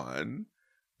anyone.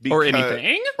 Or because-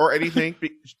 anything. Or anything.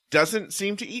 Doesn't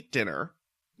seem to eat dinner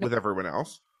with everyone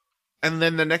else. And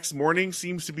then the next morning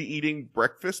seems to be eating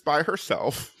breakfast by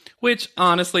herself. Which,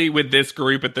 honestly, with this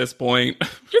group at this point,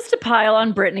 Just to pile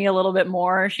on Brittany a little bit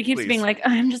more, she keeps Please. being like,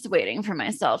 "I'm just waiting for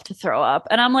myself to throw up,"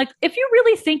 and I'm like, "If you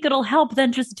really think it'll help,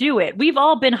 then just do it. We've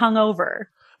all been hungover."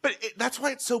 But that's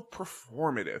why it's so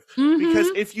performative. Mhm. Because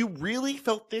if you really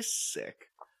felt this sick,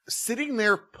 sitting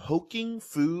there poking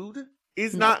food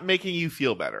is No. not making you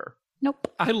feel better.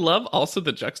 Nope. I love also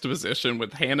the juxtaposition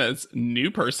with Hannah's new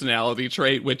personality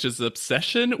trait, which is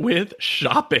obsession with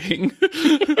shopping.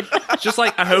 Just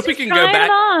like, I hope we can Try it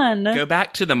on. go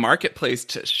back to the marketplace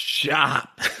to shop.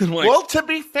 Like, Well, to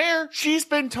be fair, she's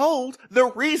been told the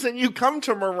reason you come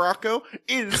to Morocco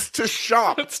is to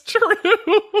shop. that's true.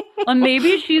 Well,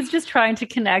 maybe she's just trying to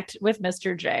connect with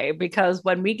Mr. J, because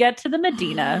when we get to the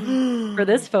Medina for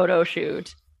this photo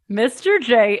shoot, Mr.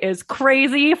 J is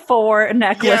crazy for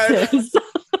necklaces.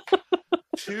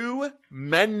 Too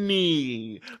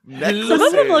many Some of them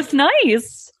necklaces. looked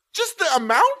nice. Just the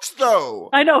amount, though.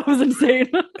 I know, it was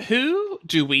insane. Who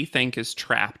do we think is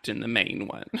trapped in the main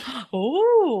one?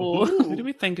 Oh. Who do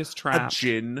we think is A trapped?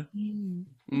 gin.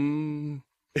 Mm.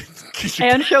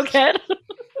 And Choquette.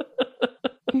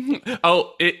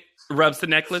 Oh, it rubs the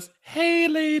necklace. Hey,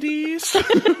 ladies.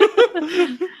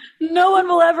 No one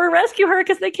will ever rescue her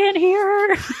because they can't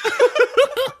hear her.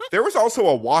 There was also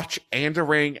a watch and a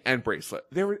ring and bracelet.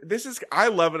 I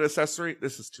love an accessory.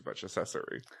 This is too much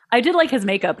accessory. I did like his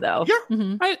makeup, though. Yeah.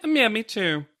 Mhm. Yeah, me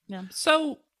too. Yeah.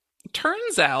 So,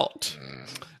 turns out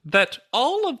that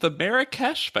all of the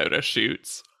Marrakesh photo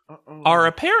shoots Uh-oh. are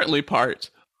apparently part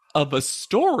of a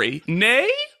story, nay,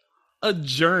 a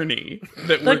journey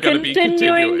that we're The going to be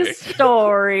continuing continuing.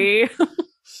 story.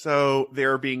 So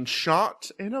they're being shot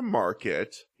in a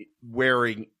market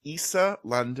wearing Issa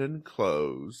London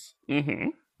clothes Hmm.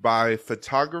 by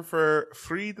photographer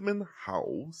Friedman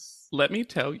House. Let me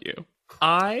tell you,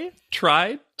 I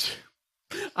typed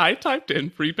in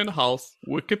Friedman House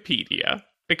Wikipedia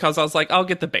because I was like, I'll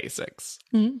get the basics.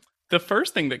 Mhm. The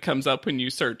first thing that comes up when you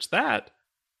search that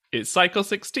is Cycle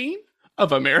 16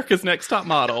 of America's Next Top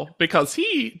Model, because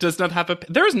he does not have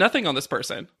there is nothing on this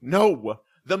person. No.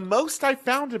 The most I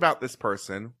found about this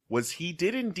person was he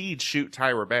did indeed shoot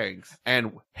Tyra Banks.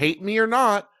 And hate me or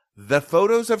not, the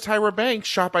photos of Tyra Banks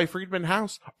shot by Friedman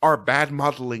House are bad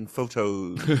modeling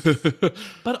photos.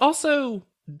 But also,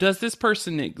 does this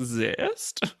person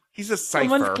exist? He's a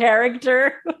Someone's cipher.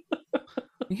 character.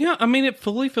 Yeah, I mean, it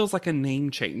fully feels like a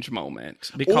name change moment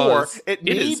Or because it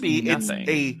is maybe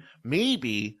nothing.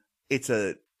 it's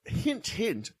a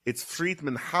hint. It's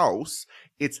Friedman House.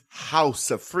 It's House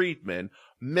of Friedman.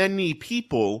 Many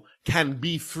people can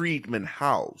be Friedman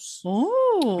House.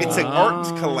 Ooh. It's an art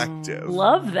collective.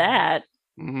 Love that.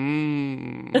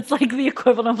 Mm. It's like the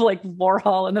equivalent of like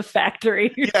Warhol in the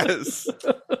factory. Yes.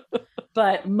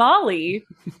 But Molly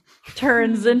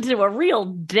turns into a real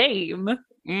dame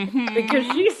Mhm. because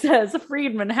she says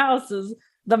Friedman House is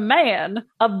the man,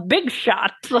 a big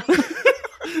shot.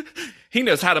 He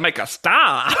knows how to make a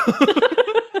star.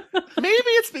 Maybe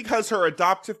it's because her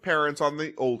adoptive parents on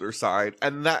the older side,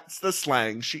 and that's the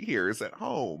slang she hears at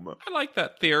home. I like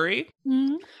that theory.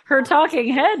 Her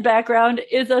talking head background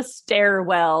is a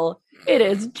stairwell. It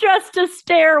is just a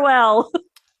stairwell.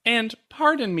 And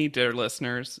pardon me, dear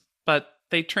listeners, but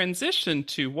they transition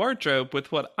to wardrobe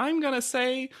with what I'm going to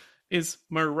say is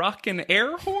Moroccan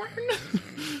air horn.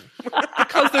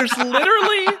 Because there's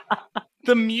literally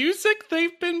the music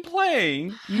they've been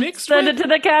playing mixed Send with it to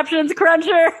the captions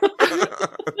cruncher.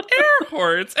 air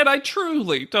horns. And I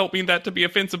truly don't mean that to be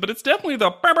offensive, but it's definitely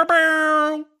the bow, bow,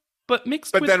 bow, but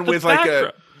mixed But with then the with like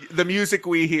background. the music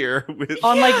we hear with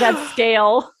On like that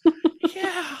scale.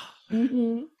 Yeah.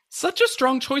 Mhm. Such a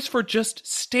strong choice for just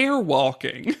stair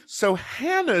walking. So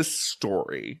Hannah's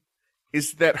story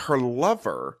is that her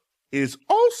lover is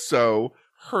also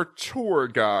her tour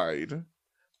guide.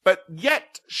 But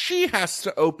yet she has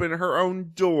to open her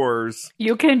own doors.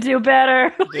 You can do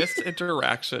better. This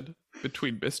interaction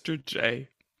between Mr. J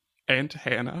and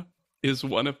Hannah is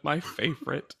one of my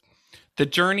favorite. The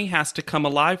journey has to come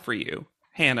alive for you.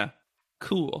 Hannah,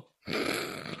 cool.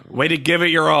 Way to give it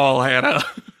your all, Hannah.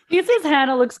 He says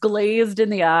Hannah looks glazed in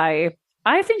the eye.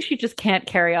 I think she just can't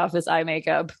carry off this eye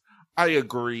makeup. I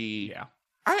agree. Yeah.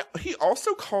 He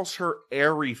also calls her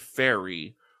airy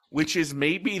fairy, which is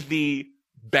maybe the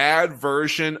bad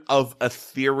version of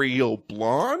ethereal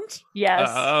blonde. Yes.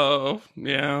 Oh,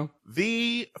 yeah.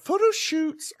 The photo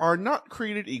shoots are not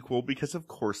created equal because of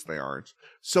course they aren't.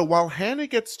 So while Hannah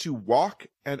gets to walk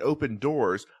and open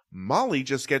doors, Molly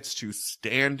just gets to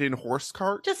stand in horse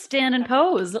cart. Just stand and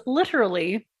pose,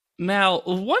 literally. Now,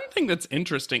 one thing that's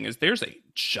interesting is there's a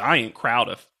giant crowd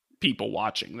of people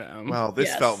watching them. Well, this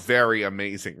Yes. felt very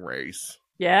Amazing Race.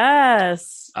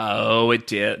 Yes. Oh, it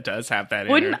does have that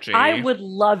energy. I would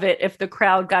love it if the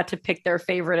crowd got to pick their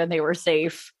favorite and they were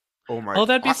safe. Oh my! Oh,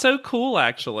 that'd be so cool,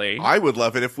 actually. I would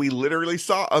love it if we literally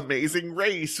saw Amazing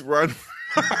Race run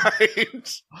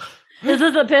Right. Is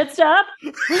this a pit stop?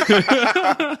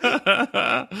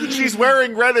 She's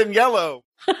wearing red and yellow.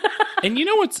 And you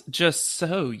know what's just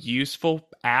so useful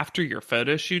after your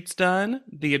photo shoot's done?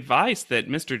 The advice that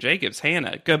Mr. J gives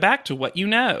Hannah. Go back to what you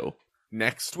know.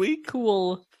 Next week?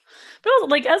 Cool. But also,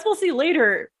 like, as we'll see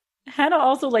later, Hannah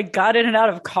also, like, got in and out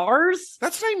of cars.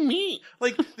 That's what I mean.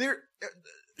 Like,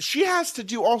 she has to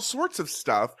do all sorts of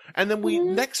stuff. And then we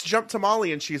next jump to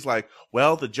Molly and she's like,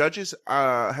 well, the judges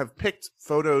have picked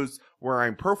photos where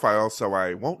I'm profile, so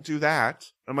I won't do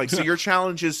that. I'm like, so your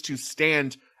challenge is to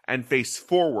stand and face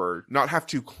forward, not have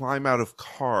to climb out of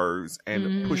cars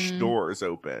and push doors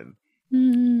open.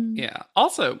 Yeah.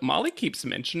 Also, Molly keeps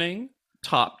mentioning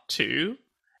top 2.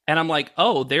 And I'm like,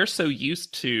 oh, they're so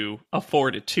used to a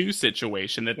 4-2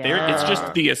 situation that it's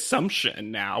just the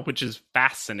assumption now, which is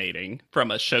fascinating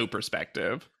from a show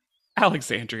perspective.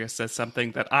 Alexandria says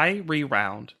something that I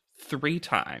rewound 3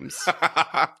 times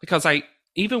because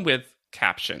even with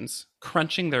captions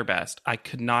crunching their best, I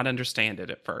could not understand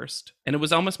it at first. And it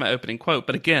was almost my opening quote.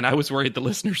 But again, I was worried the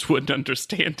listeners wouldn't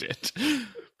understand it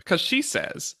because she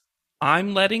says,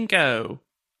 I'm letting go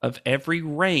of every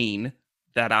reign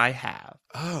that I have.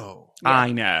 Oh. Yeah.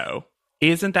 I know.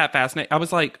 Isn't that fascinating? I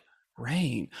was like,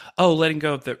 reign. Oh, letting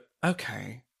go of the...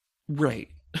 Okay. Right.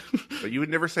 But you would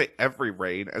never say every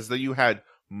reign, as though you had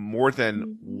more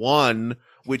than one,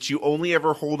 which you only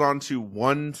ever hold on to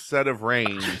one set of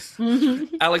reins.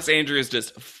 Alexandria is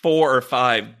just 4 or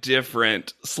 5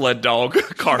 different sled dog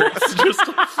carts. Just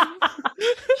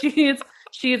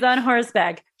She's on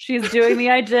horseback. She's doing the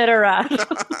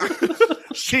Iditarod.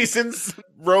 She's in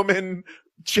Roman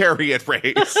chariot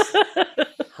race.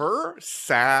 Her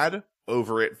sad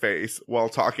over it face while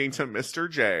talking to Mr.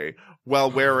 J while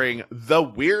wearing the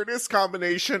weirdest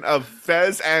combination of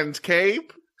fez and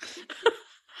cape.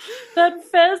 That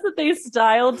fez that they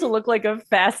styled to look like a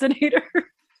fascinator.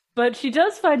 But she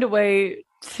does find a way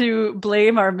to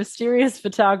blame our mysterious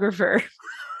photographer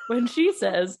when she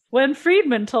says, when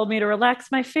Friedman told me to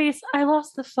relax my face, I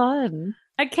lost the fun.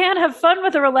 I can't have fun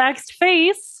with a relaxed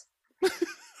face.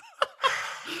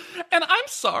 And I'm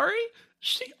sorry,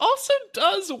 she also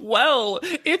does well.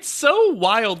 It's so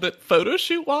wild that photo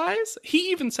shoot wise,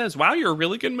 he even says, wow, you're a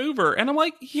really good mover. And I'm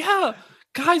like, yeah,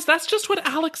 guys, that's just what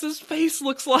Alex's face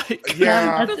looks like.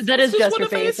 Yeah. That is just her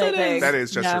face, I it think. is. That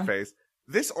is just her face.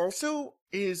 This also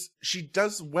is, she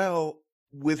does well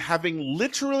with having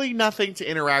literally nothing to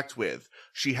interact with.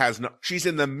 She's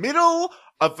in the middle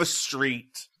of a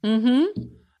street. Mm-hmm.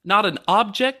 Not an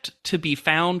object to be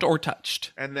found or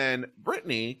touched. And then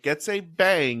Brittany gets a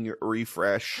bang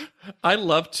refresh. I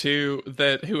love too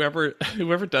that whoever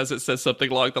does it says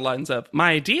something along the lines of,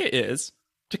 my idea is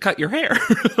to cut your hair.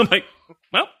 I'm like,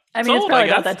 well, I mean, it's sold,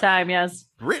 probably I not guess. that time, yes.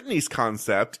 Brittany's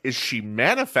concept is she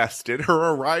manifested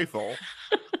her arrival.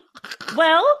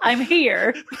 Well, I'm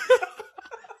here.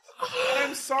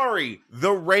 I'm sorry.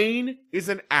 The rain is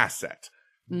an asset.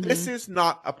 Mm-hmm. This is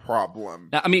not a problem.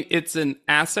 I mean, it's an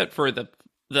asset for the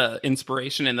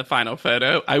inspiration in the final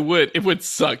photo. It would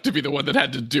suck to be the one that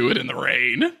had to do it in the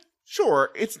rain. Sure,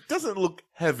 it doesn't look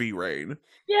heavy rain.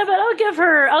 Yeah, but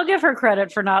I'll give her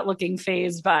credit for not looking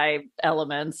phased by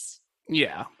elements.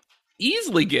 Yeah.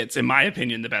 Easily gets, in my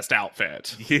opinion, the best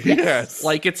outfit. Yes.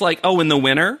 Like, it's like, oh, in the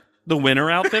winter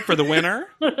outfit for the winter.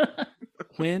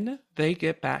 When they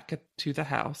get back to the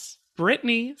house,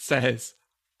 Brittany says,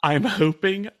 I'm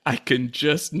hoping I can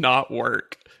just not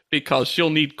work because she'll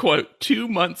need, quote, 2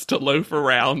 months to loaf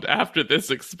around after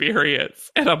this experience.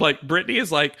 And I'm like, Brittany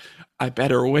is like, I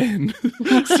better win.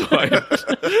 You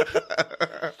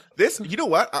know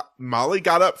what? Molly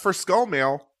got up for Skull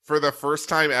Mail for the first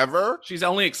time ever. She's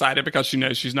only excited because she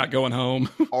knows she's not going home.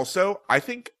 Also, I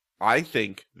think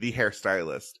the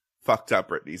hairstylist fucked up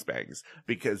Brittany's bangs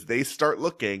because they start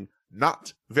looking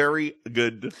not very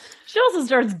good. She also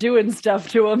starts doing stuff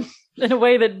to him in a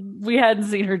way that we hadn't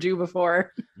seen her do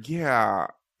before. Yeah.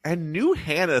 And new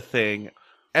Hannah thing,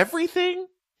 everything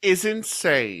is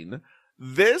insane.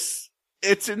 It's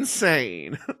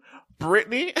insane.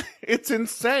 Brittany, it's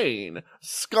insane.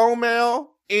 Skull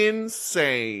Mail,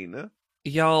 insane.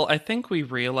 Y'all, I think we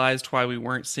realized why we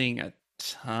weren't seeing a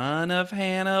ton of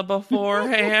Hannah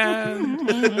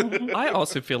beforehand. I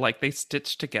also feel like they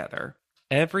stitched together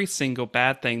every single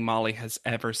bad thing Molly has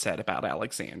ever said about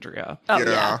Alexandria. Oh,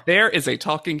 yeah. There is a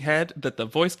talking head that the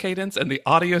voice cadence and the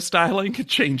audio styling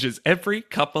changes every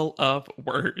couple of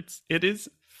words. It is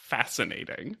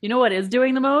fascinating. You know what is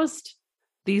doing the most?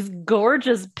 These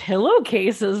gorgeous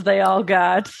pillowcases they all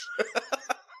got.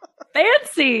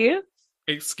 Fancy.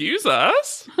 Excuse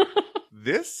us?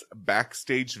 this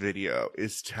backstage video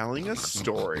is telling a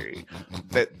story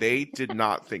that they did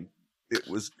not think it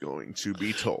was going to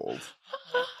be told.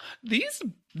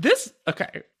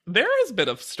 Okay, there has been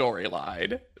a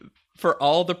storyline for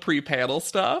all the pre-panel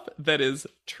stuff that is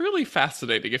truly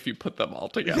fascinating if you put them all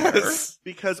together. Yes,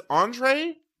 because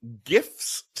Andre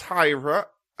gifts Tyra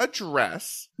a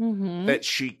dress that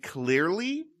she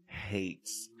clearly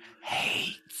hates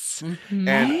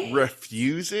and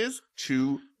refuses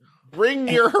to bring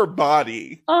near her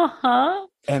body.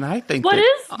 And I think What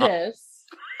is this?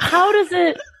 How does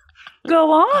it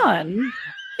go on?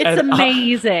 It's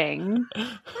amazing.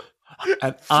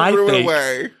 And I Threw it think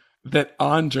away. that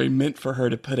Andre meant for her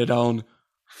to put it on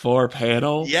for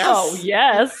panel. Yes. Oh,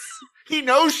 yes. He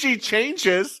knows she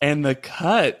changes. And the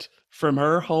cut from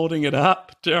her holding it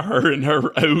up to her in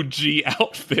her OG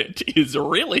outfit is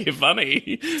really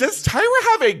funny. Does Tyra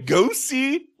have a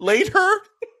go-see later?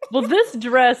 Well, this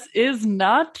dress is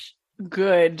not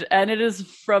good, and it is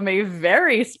from a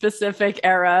very specific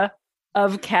era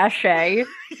of cachet,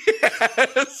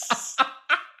 Yes.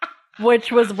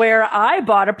 which was where I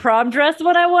bought a prom dress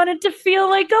when I wanted to feel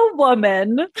like a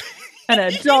woman, an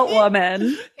adult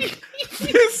woman.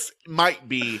 This might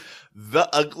be the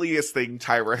ugliest thing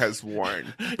Tyra has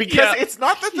worn. Because Yeah. it's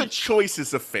not that the choice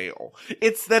is a fail.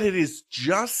 It's that it is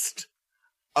just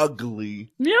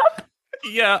ugly. Yep,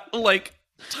 Yeah, like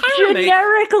Tyra made,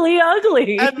 generically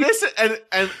ugly. And this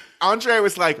and Andre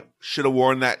was like, should have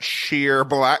worn that sheer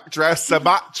black dress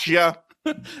about ya.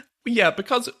 yeah,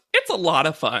 because it's a lot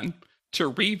of fun to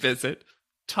revisit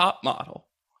Top Model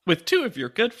with two of your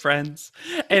good friends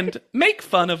and make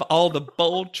fun of all the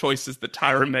bold choices that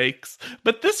Tyra makes.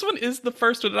 But this one is the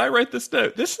first one, and I wrote this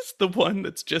note. This is the one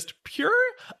that's just pure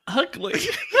ugly.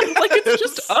 Like, it's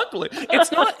just ugly.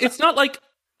 It's not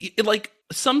like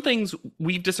some things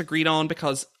we've disagreed on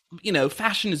because, you know,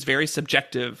 fashion is very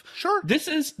subjective. Sure. This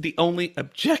is the only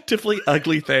objectively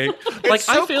ugly thing. It's Like,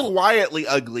 so I feel quietly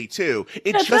ugly too.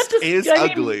 It That's just is I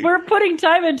mean, ugly. we're putting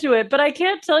time into it, but I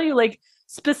can't tell you like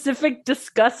specific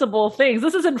discussable things.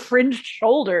 This isn't fringed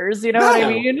shoulders, you know what I No.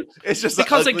 mean? It's just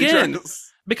Because an ugly again, dress.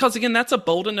 Because again, that's a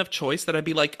bold enough choice that I'd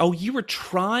be like, "Oh, you were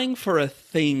trying for a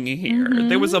thing here.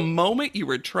 There was a moment you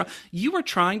were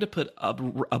trying to put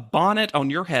a bonnet on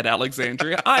your head,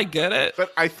 Alexandria. I get it."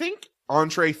 But I think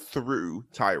Andre threw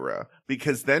Tyra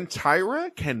because then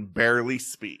Tyra can barely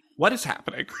speak. What is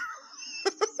happening?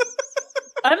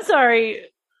 I'm sorry.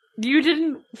 You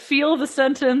didn't feel the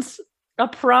sentence a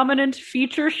prominent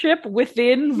featureship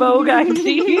within Vogue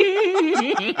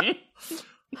ID?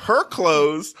 Her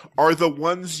clothes are the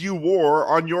ones you wore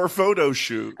on your photo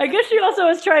shoot. I guess she also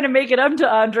was trying to make it up to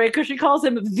Andre because she calls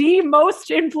him the most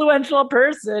influential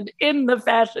person in the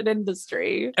fashion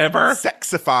industry. Ever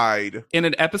Sexified. in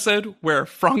an episode where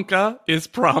Franca is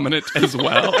prominent as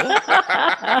well.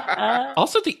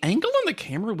 Also, the angle on the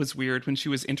camera was weird when she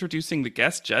was introducing the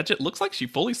guest judge. It looks like she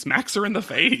fully smacks her in the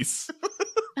face.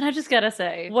 And I just gotta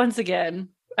say, once again,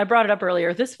 I brought it up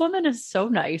earlier. This woman is so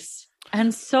nice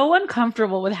and so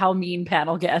uncomfortable with how mean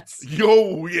Panel gets.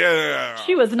 Yo, yeah.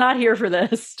 She was not here for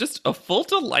this. Just a full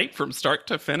delight from start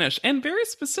to finish, and very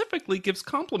specifically gives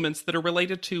compliments that are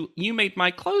related to, "You made my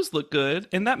clothes look good,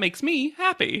 and that makes me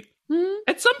happy."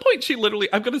 At some point, she literally,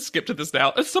 I'm going to skip to this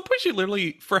now. At some point, she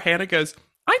literally, for Hannah, goes,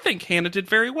 "I think Hannah did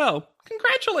very well.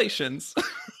 Congratulations."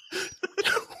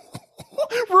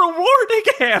 Rewarding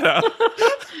Hannah.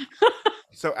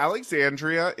 So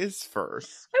Alexandria is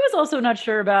first. I was also not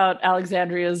sure about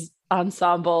Alexandria's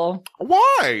ensemble.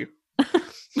 Why?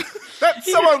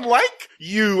 That's so unlike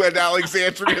you and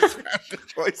Alexandria's fashion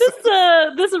choices.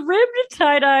 This ribbed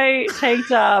tie-dye tank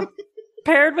top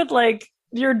paired with like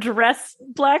your dress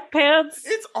black pants.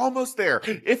 It's almost there.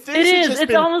 If this It had is. just It's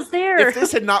been- almost there. If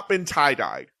this had not been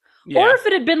tie-dyed. Or if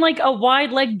it had been like a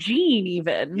wide leg jean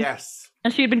even. Yes.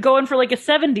 And she had been going for like a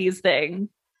 70s thing.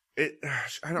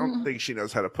 I don't think she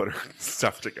knows how to put her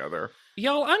stuff together.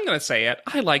 Y'all, I'm going to say it.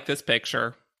 I like this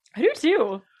picture. I do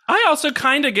too. I also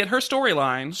kind of get her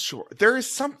storyline. Sure. There is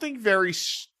something very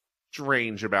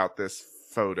strange about this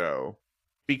photo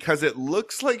because it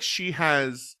looks like she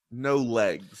has no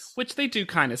legs. Which they do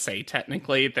kind of say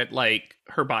technically that like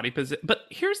her body position. But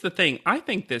here's the thing. I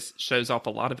think this shows off a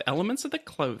lot of elements of the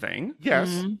clothing. Yes.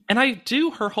 And I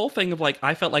do her whole thing of like,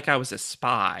 I felt like I was a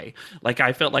spy. Like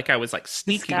I felt like I was like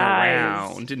sneaking Disguised.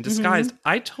 around and disguised.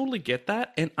 I totally get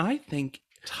that. And I think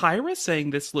Tyra saying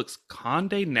this looks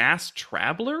Condé Nast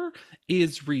Traveler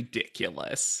is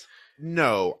ridiculous.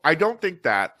 No, I don't think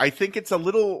that. I think it's a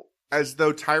little as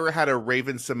though Tyra had a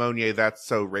Raven Simonier That's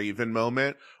So Raven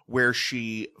moment where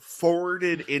she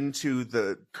forwarded into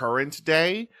the current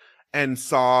day and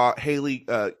saw Kaylee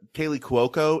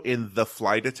Cuoco in The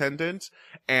Flight Attendant,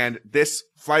 and this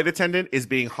flight attendant is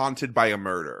being haunted by a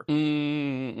murder.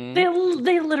 Mm-mm.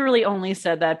 They literally only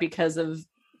said that because of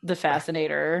the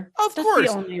Fascinator. Of That's course.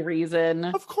 the only reason.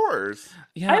 Of course.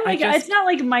 Yeah, It's not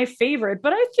like my favorite,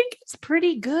 but I think it's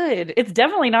pretty good. It's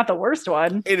definitely not the worst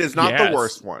one. It is not the Yes,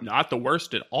 worst one. Not the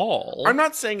worst at all. I'm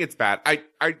not saying it's bad.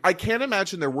 I can't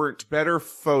imagine there weren't better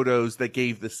photos that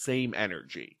gave the same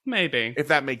energy, Maybe. if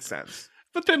that makes sense.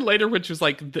 But then later, when she was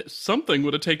like, something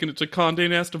would have taken it to Condé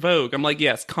Nast Vogue. I'm like,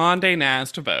 yes, Condé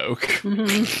Nast Vogue.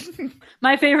 Mhm.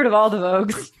 My favorite of all the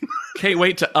Vogues. Can't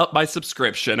wait to up my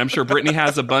subscription. I'm sure Brittany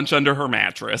has a bunch under her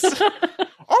mattress.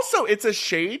 Also, it's a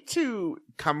shade to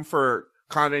come for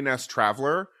Condé Nast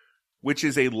Traveler, which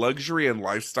is a luxury and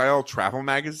lifestyle travel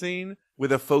magazine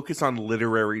with a focus on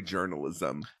literary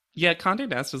journalism. Yeah, Condé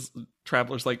Nast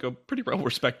Traveler's like a pretty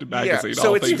well-respected magazine. so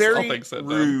all it's things, very all things said,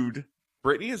 though. rude.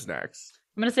 Brittany is next.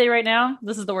 I'm gonna say right now,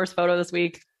 this is the worst photo this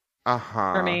week.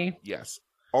 Uh-huh. For me. Yes.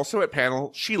 Also at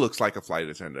panel, she looks like a flight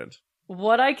attendant.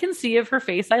 What I can see of her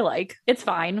face, I like. It's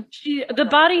fine. The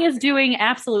body is doing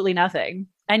absolutely nothing.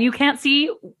 And you can't see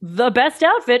the best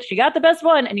outfit. She got the best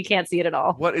one, and you can't see it at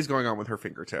all. What is going on with her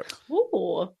fingertip?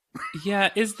 Ooh.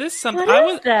 Yeah, is this something? What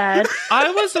is that? I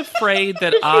was afraid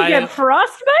that Did she get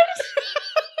frostbite?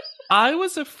 I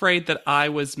was afraid that I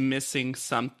was missing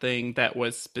something that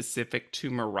was specific to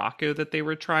Morocco that they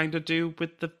were trying to do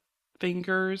with the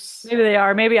fingers. Maybe they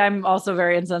are. Maybe I'm also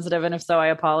very insensitive, and if so, I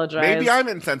apologize. Maybe I'm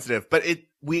insensitive, but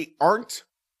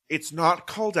it's not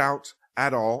called out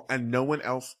at all, and no one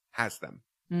else has them.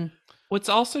 Well, it's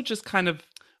also just kind of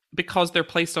because they're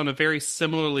placed on a very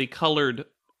similarly colored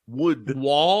Wood.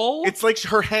 wall. It's like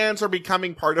her hands are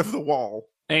becoming part of the wall.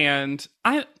 And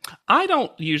I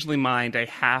don't usually mind a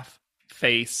half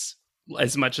face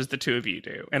as much as the two of you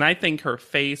do. And I think her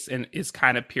face is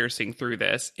kind of piercing through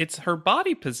this. It's her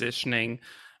body positioning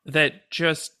that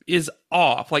just is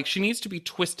off. Like she needs to be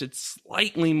twisted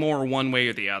slightly more one way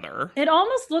or the other. It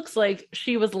almost looks like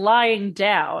she was lying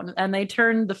down, and they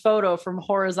turned the photo from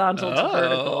horizontal to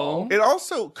vertical. It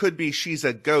also could be she's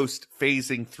a ghost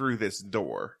phasing through this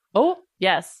door. Oh,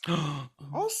 yes.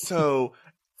 Also,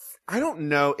 I don't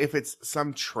know if it's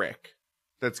some trick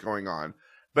that's going on,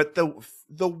 but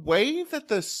the way that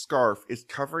the scarf is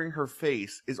covering her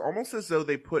face is almost as though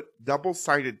they put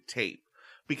double-sided tape,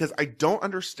 because I don't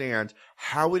understand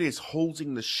how it is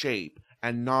holding the shape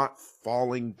and not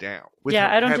falling down. with Yeah,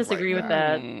 her I don't head disagree like with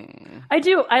that. I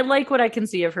do. I like what I can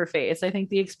see of her face. I think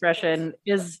the expression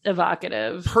is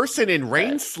evocative. Person in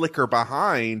rain slicker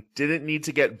behind didn't need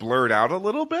to get blurred out a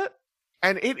little bit.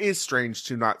 And it is strange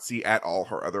to not see at all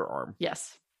her other arm.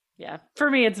 Yes. Yeah. For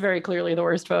me, it's very clearly the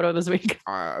worst photo this week.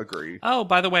 I agree. Oh,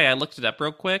 by the way, I looked it up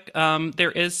real quick.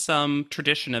 There is some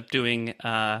tradition of doing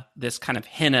this kind of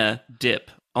henna dip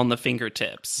on the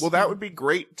fingertips. Well, that would be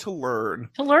great to learn.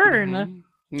 To learn,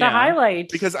 Mhm. to highlight.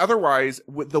 Because otherwise,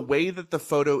 with the way that the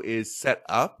photo is set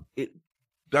up, it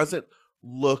doesn't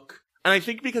look... And I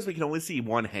think because we can only see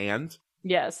one hand,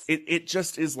 Yes. it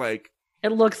just is like...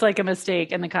 It looks like a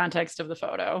mistake in the context of the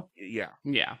photo. Yeah.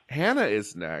 Yeah. Hannah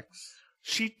is next.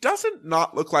 She doesn't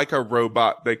not look like a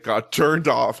robot that got turned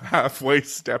off halfway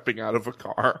stepping out of a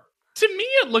car. To me,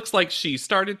 it looks like she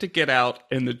started to get out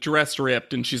and the dress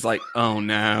ripped, and she's like, "Oh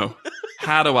no,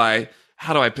 how do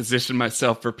I position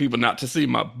myself for people not to see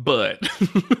my butt?" I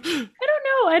don't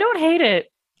know. I don't hate it.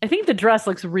 I think the dress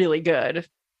looks really good.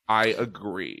 I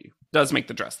agree. Does make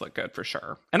the dress look good for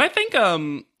sure, and I think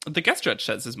the guest judge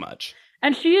says as much.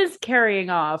 And she is carrying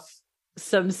off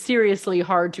some seriously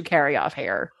hard to carry off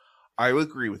hair. I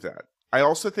agree with that. I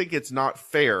also think it's not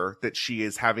fair that she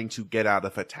is having to get out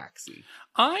of a taxi.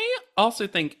 I also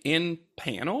think in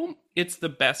panel, it's the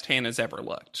best Hannah's ever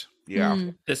looked. Yeah.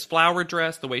 Mm. This flower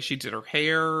dress, the way she did her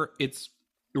hair, it's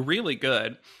really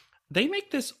good. They make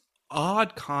this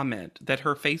odd comment that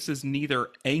her face is neither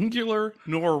angular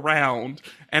nor round.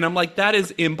 And I'm like, that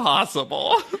is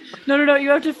impossible. No. You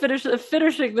have to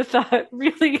finishing the thought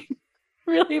really,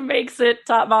 really makes it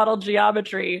top model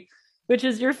geometry, which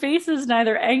is your face is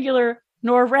neither angular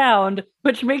nor round,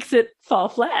 which makes it fall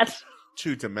flat.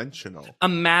 Two-dimensional.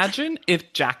 Imagine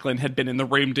if Jacqueline had been in the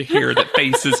room to hear that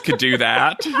faces could do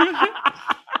that.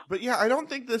 But yeah, I don't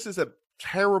think this is a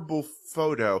terrible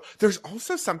photo. There's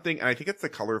also something, and I think it's the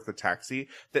color of the taxi,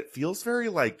 that feels very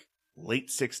like late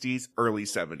 60s, early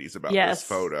 70s about Yes. this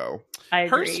photo. I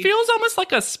agree. Hers feels almost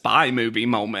like a spy movie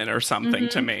moment or something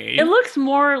to me. It looks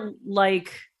more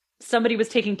like somebody was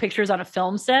taking pictures on a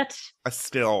film set. A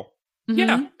still.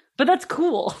 Yeah. Mhm. But that's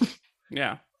cool.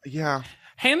 Yeah. Yeah.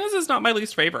 Hannah's is not my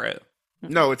least favorite.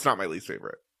 No, it's not my least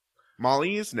favorite.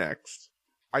 Molly is next.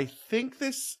 I think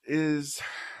this is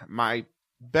my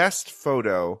best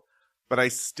photo, but I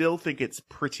still think it's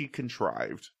pretty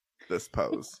contrived, this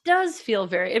pose. Does feel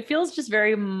it feels just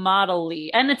very model-y.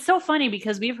 And it's so funny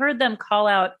because we've heard them call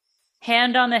out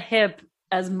hand on the hip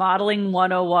as modeling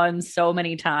 101 so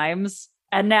many times.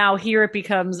 And now here it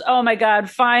becomes, oh my God,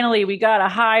 finally we got a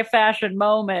high fashion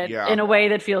moment in a way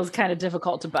that feels kind of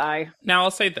difficult to buy. Now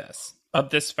I'll say this of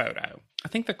this photo. I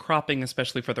think the cropping,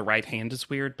 especially for the right hand, is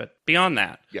weird, but beyond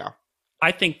that, Yeah.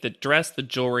 I think the dress, the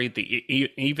jewelry,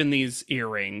 even these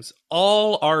earrings,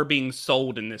 all are being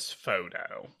sold in this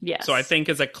photo. Yes. So I think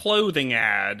as a clothing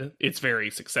ad, it's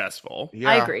very successful. Yeah.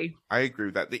 I agree. I agree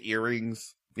with that. The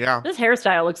earrings. Yeah. This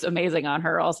hairstyle looks amazing on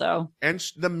her also. And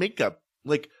the makeup,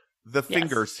 like the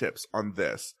fingertips on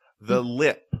this, the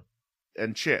lip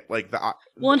and chin, like the.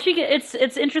 Well, and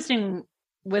it's interesting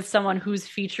with someone whose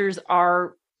features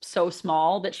are so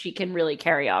small that she can really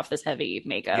carry off this heavy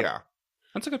makeup. Yeah.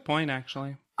 That's a good point,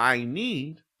 actually. I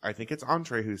think it's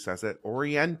Andre who says it,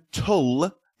 Oriental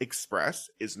Express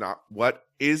is not what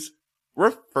is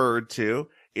referred to.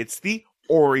 It's the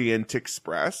Orient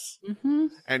Express. Mm-hmm.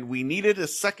 And we needed a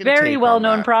second Very take well on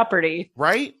known that, property.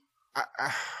 right?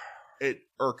 It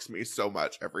irks me so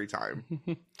much every time.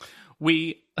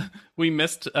 We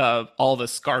missed all the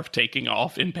scarf taking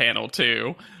off in panel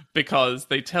 2 because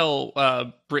they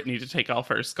tell Brittany to take off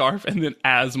her scarf, and then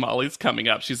as Molly's coming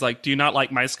up, she's like, "Do you not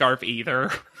like my scarf either?"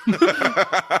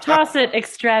 Toss it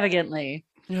extravagantly.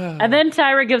 Yeah. And then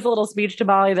Tyra gives a little speech to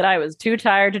Molly that I was too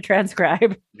tired to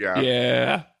transcribe.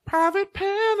 Yeah. Private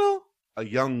panel. A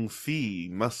young fee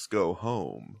must go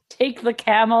home. Take the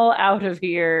camel out of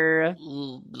here.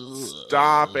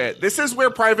 Stop it. This is where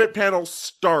Private Panel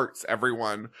starts,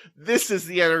 everyone. This is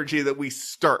the energy that we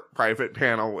start Private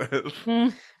Panel with.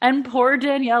 And poor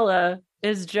Daniela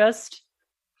is just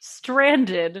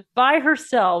stranded by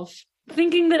herself,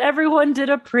 thinking that everyone did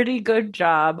a pretty good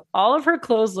job. All of her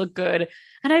clothes look good.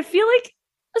 And I feel like,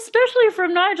 especially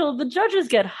from Nigel, the judges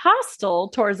get hostile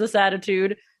towards this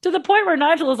attitude to the point where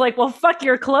Nigel is like, well, fuck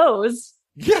your clothes.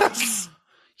 Yes!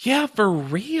 Yeah, for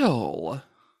real.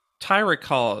 Tyra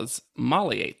calls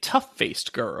Molly a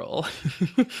tough-faced girl.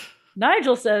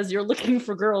 Nigel says you're looking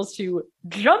for girls to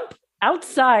jump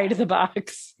outside the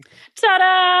box.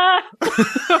 Ta-da!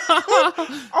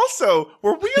 Also,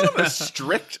 were we on a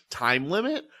strict time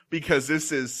limit? Because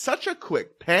this is such a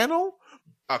quick panel,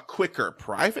 a quicker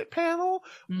private panel.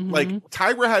 Mhm. Like,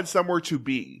 Tyra had somewhere to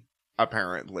be,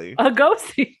 apparently. A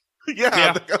ghosty.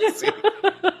 Yeah.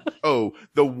 Oh,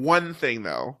 the one thing,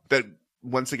 though, that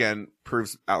once again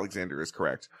proves Alexander is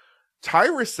correct.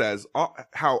 Tyra says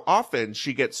how often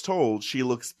she gets told she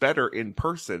looks better in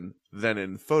person than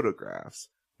in photographs,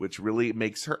 which really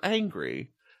makes her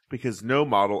angry because no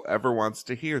model ever wants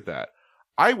to hear that.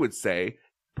 I would say,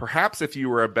 perhaps if you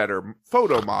were a better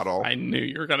photo model, I knew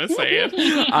you were going to say it.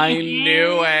 I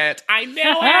knew it. I knew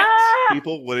it.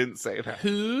 people wouldn't say that.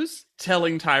 Who's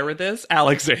telling Tyra this?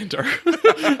 Alexander.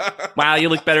 Wow, you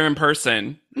look better in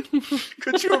person.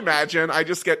 Could you imagine? I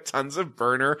just get tons of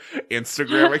burner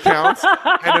Instagram accounts and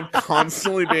I'm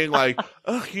constantly being like,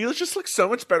 oh, you just look so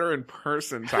much better in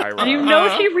person, Tyra. You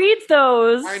know she reads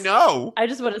those. I know. I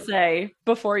just want to say,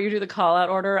 before you do the call out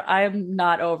order, I am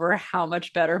not over how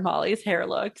much better Molly's hair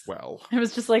looks. Well, I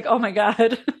was just like, oh my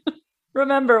God.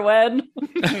 Remember when?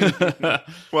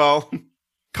 well,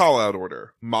 call out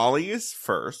order. Molly is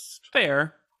first.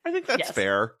 Fair. I think that's Yes.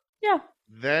 fair. Yeah.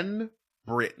 Then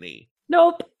Brittany.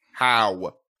 Nope.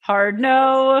 How? Hard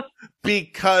no.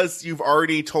 Because you've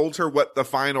already told her what the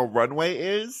final runway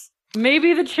is?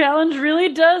 Maybe the challenge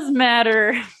really does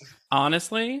matter.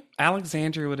 Honestly,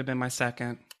 Alexandria would have been my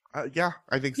second. Yeah,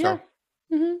 I think so.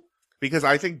 Yeah. Mm-hmm. Because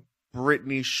I think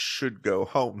Brittany should go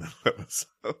home this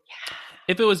episode.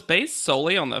 If it was based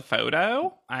solely on the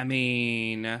photo, I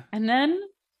mean... And then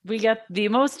we get the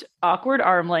most awkward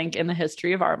arm link in the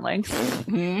history of arm links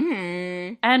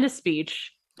Mhm. and a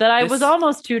speech that I was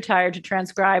almost too tired to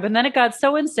transcribe. And then it got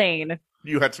so insane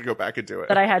You had to go back and do it.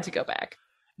 that I had to go back.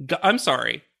 I'm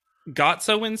sorry. Got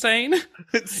so insane? It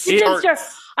It did starts- start.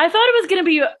 I thought it was going to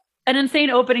be an insane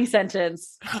opening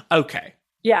sentence. Okay.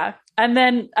 Yeah. And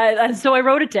then, so I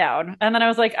wrote it down. And then I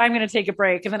was like, I'm going to take a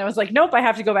break. And then I was like, nope, I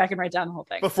have to go back and write down the whole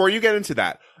thing. Before you get into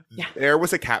that, Yeah. there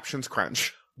was a captions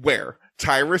crunch where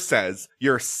Tyra says,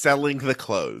 you're selling the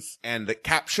clothes. And the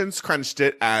captions crunched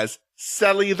it as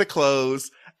Selly the clothes.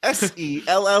 Selli,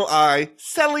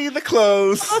 Selly the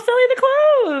clothes. Oh, Selly the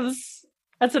clothes.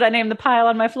 That's what I named the pile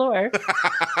on my floor.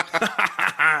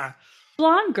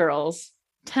 Blonde girls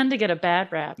tend to get a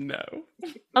bad rap. No.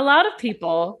 A lot of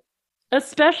people,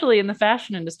 especially in the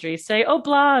fashion industry, say, oh,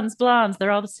 blondes,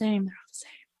 they're all the same. They're all the same.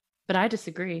 but I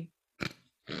disagree.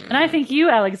 And I think you,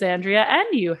 Alexandria, and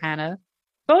you, Hannah,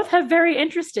 both have very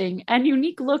interesting and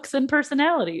unique looks and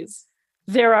personalities.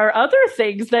 There are other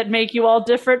things that make you all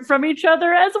different from each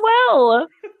other as well.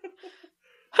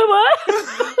 What?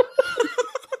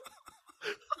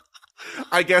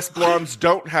 I guess blondes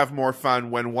don't have more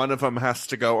fun when one of them has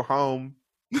to go home.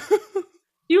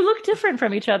 You look different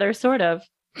from each other, sort of.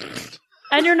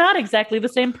 And you're not exactly the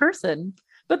same person.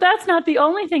 But that's not the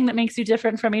only thing that makes you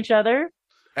different from each other.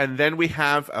 And then we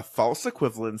have a false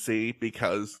equivalency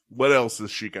because what else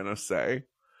is she going to say?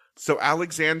 So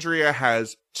Alexandria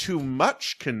has too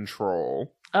much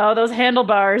control. Oh, those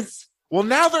handlebars. Well,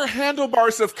 now they're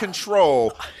handlebars of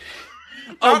control.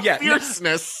 Oh, Not yeah.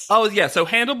 fierceness. Oh, yeah. So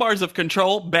handlebars of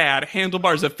control, bad.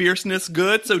 Handlebars of fierceness,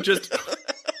 good. So just,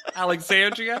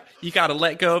 Alexandria, you got to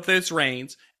let go of those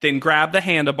reins. Then grab the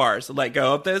handlebars. Let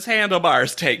go of those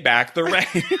handlebars. Take back the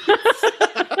reins.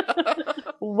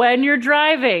 When you're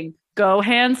driving, go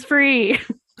hands-free.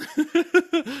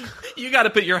 You got to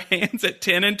put your hands at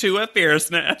 10 and 2 of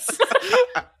fierceness.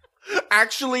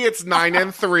 Actually, it's 9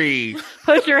 and 3.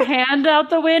 Put your hand out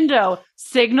the window.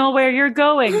 Signal where you're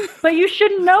going. But you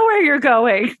shouldn't know where you're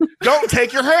going. Don't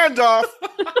take your hand off.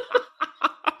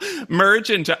 Merge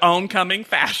into oncoming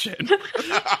fashion.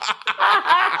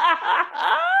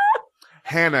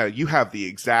 Hannah, you have the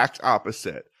exact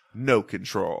opposite. No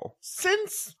control.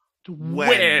 Since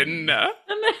When? And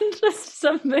then just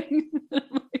something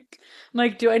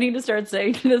like, do I need to start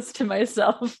saying this to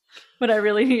myself when I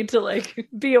really need to like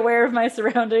be aware of my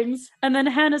surroundings? And then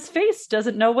Hannah's face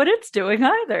doesn't know what it's doing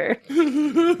either.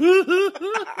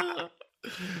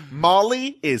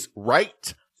 Molly is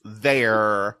right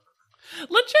there.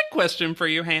 Legit question for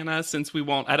you, Hannah, since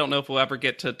I don't know if we'll ever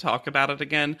get to talk about it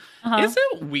again. Uh-huh. Is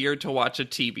it weird to watch a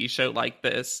TV show like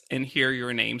this and hear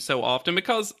your name so often?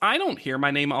 Because I don't hear my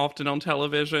name often on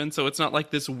television, so it's not like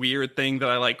this weird thing that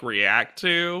I like react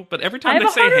to. But every time I they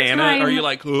have a say harder Hannah, time- are you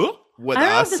like, huh? With I don't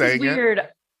know if us this is saying it. weird.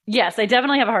 Yes, I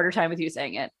definitely have a harder time with you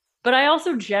saying it. But I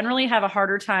also generally have a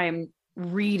harder time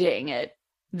reading it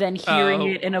than hearing Oh.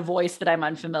 it in a voice that I'm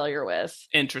unfamiliar with.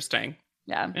 Interesting.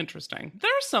 Yeah. Interesting.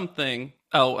 There's something.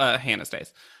 Hannah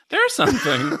stays. There's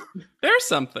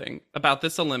something about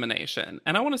this elimination,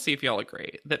 and I want to see if y'all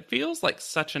agree, that feels like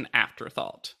such an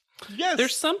afterthought. Yes.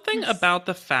 There's something Yes. about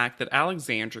the fact that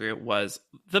Alexandria was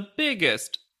the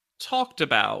biggest talked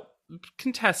about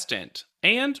contestant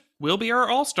and will be our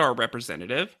all-star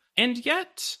representative, and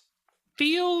yet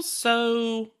feels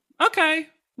so okay.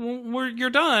 You're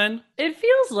done. It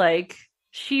feels like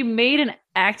she made an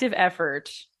active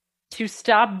effort to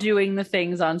stop doing the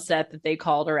things on set that they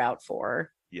called her out for,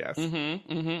 Yes.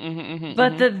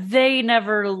 but that they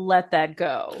never let that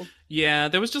go. Yeah,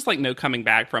 there was just like no coming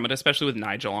back from it, especially with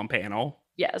Nigel on panel.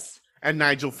 Yes. And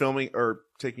Nigel filming or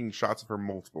taking shots of her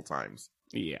multiple times.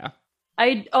 Yeah.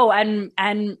 And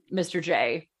Mr.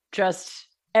 J, just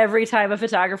every time a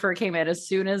photographer came in, as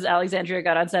soon as Alexandria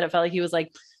got on set, it felt like he was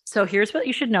like, so here's what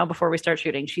you should know before we start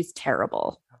shooting. She's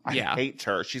terrible. I Yeah. hate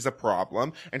her. She's a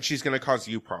problem, and she's going to cause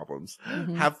you problems.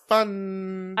 Mhm. Have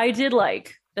fun. I did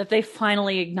like that they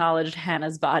finally acknowledged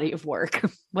Hannah's body of work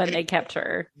when they kept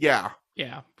her. Yeah.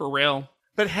 Yeah, for real.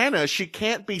 But Hannah, she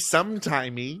can't be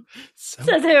sometimey.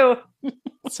 Says who?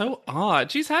 So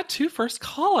odd. She's had 2 first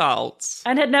call-outs.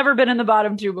 And had never been in the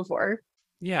bottom 2 before.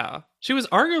 Yeah. She was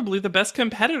arguably the best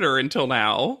competitor until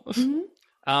now. Mhm.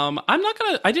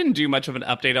 I didn't do much of an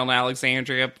update on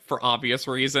Alexandria for obvious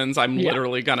reasons. I'm Yeah.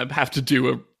 literally gonna have to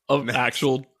do a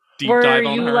actual deep Were dive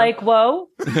on you her. like, whoa?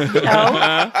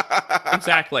 No?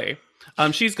 Exactly.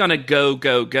 She's gonna go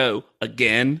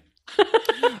again.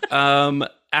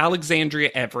 Alexandria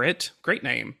Everett, great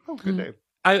name. Oh, good name.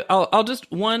 I'll just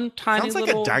one tiny Sounds like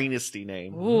little a dynasty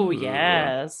name. Ooh,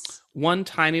 yes. one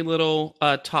tiny little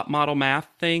top model math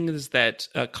thing is that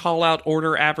call out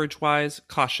order average wise,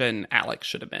 Caution Alex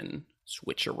should have been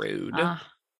switcherooed. Ah,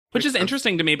 Which is Makes sense.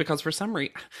 interesting to me because for some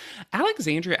reason,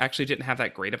 Alexandria actually didn't have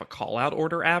that great of a call out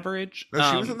order average.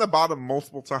 No, she was in the bottom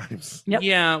multiple times. Yep.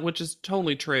 Yeah, which is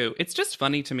totally true. It's just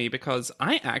funny to me because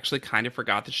I actually kind of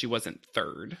forgot that she wasn't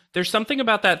third. There's something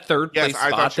about that third Yes, place I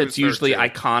thought spot she was that's third, usually too.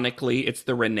 iconically, it's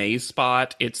the Renee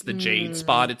spot, it's the Jade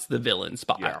spot, it's the villain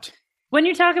spot. Yeah. when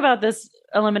you talk about this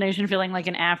elimination feeling like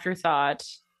an afterthought,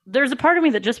 there's a part of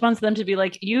me that just wants them to be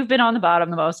like, you've been on the bottom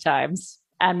the most times,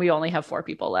 and we only have 4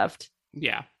 people left.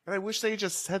 Yeah. And I wish they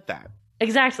just said that.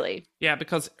 Exactly. Yeah,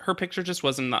 because her picture just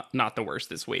wasn't not the worst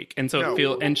this week. And so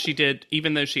No. and she did,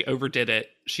 even though she overdid it,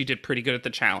 she did pretty good at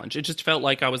the challenge. It just felt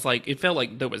like it felt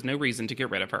like there was no reason to get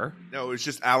rid of her. No, it was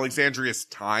just Alexandria's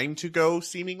time to go,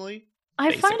 seemingly.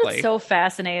 I find basically. it so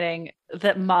fascinating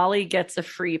that Molly gets a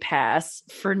free pass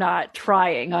for not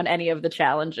trying on any of the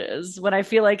challenges, when I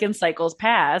feel like in cycles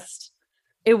past,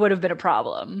 it would have been a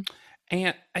problem.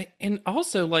 And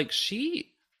also, like,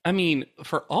 I mean,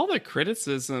 for all the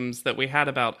criticisms that we had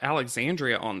about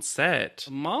Alexandria on set,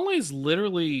 Molly's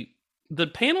literally, the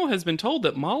panel has been told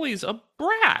that Molly's a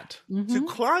brat. To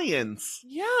clients.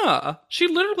 Yeah. She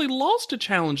literally lost a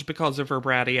challenge because of her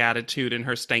bratty attitude and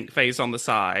her stank face on the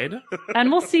side.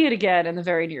 And we'll see it again in the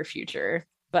very near future.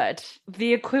 But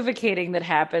the equivocating that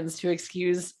happens to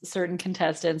excuse certain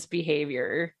contestants'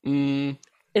 behavior,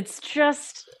 it's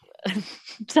just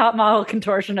top model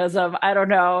contortionism. I don't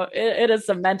know. It is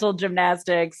some mental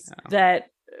gymnastics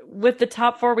that with the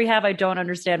top 4 we have, I don't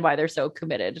understand why they're so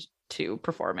committed to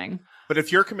performing. But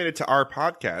if you're committed to our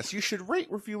podcast, you should rate,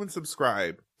 review, and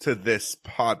subscribe to this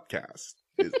podcast.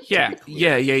 Yeah.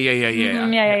 Yeah.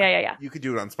 You could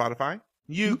do it on Spotify.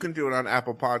 You can do it on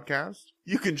Apple Podcasts.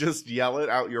 You can just yell it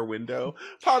out your window.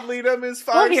 Podleadum is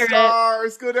 5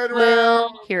 stars. Good and real.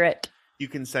 We'll hear it. You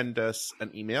can send us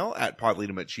an email at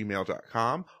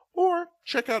podleadum@gmail.com or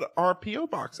check out our P.O.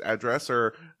 Box address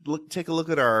or take a look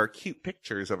at our cute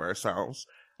pictures of ourselves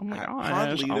at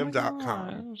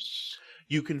podleadum.com.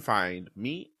 You can find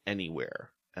me anywhere,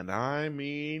 and I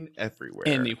mean everywhere.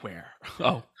 Anywhere.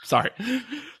 Oh, sorry.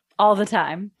 All the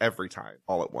time. Every time,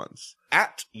 all at once.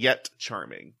 At Yet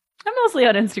Charming. I'm mostly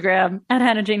on Instagram at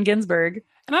Hannah Jane Ginsburg.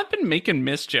 And I've been making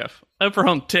mischief over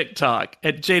on TikTok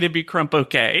at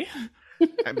JWCrumpOK.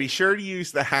 And be sure to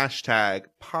use the hashtag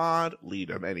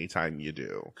PodLeadum anytime you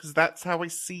do, because that's how I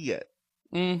see it.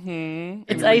 Mm-hmm.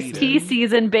 It's iced tea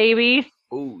season, baby.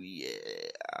 Oh, yeah.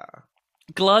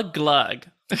 Glug, glug.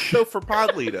 So for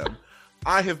Podleadum,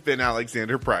 I have been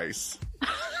Alexander Price.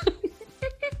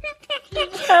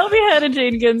 I'll be Hannah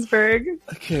Jane Ginsburg.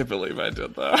 I can't believe I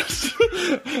did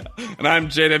that. And I'm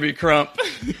JW Crump.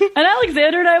 And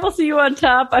Alexander and I will see you on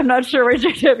top. I'm not sure where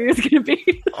JW is going to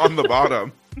be. On the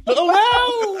bottom.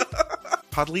 Oh, no!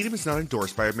 Podleadum is not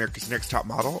endorsed by America's Next Top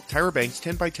Model, Tyra Banks,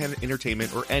 10x10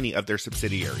 Entertainment, or any of their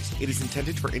subsidiaries. It is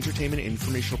intended for entertainment and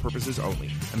informational purposes only.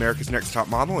 America's Next Top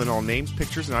Model and all names,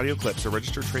 pictures, and audio clips are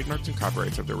registered trademarks and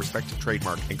copyrights of their respective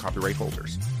trademark and copyright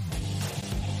holders.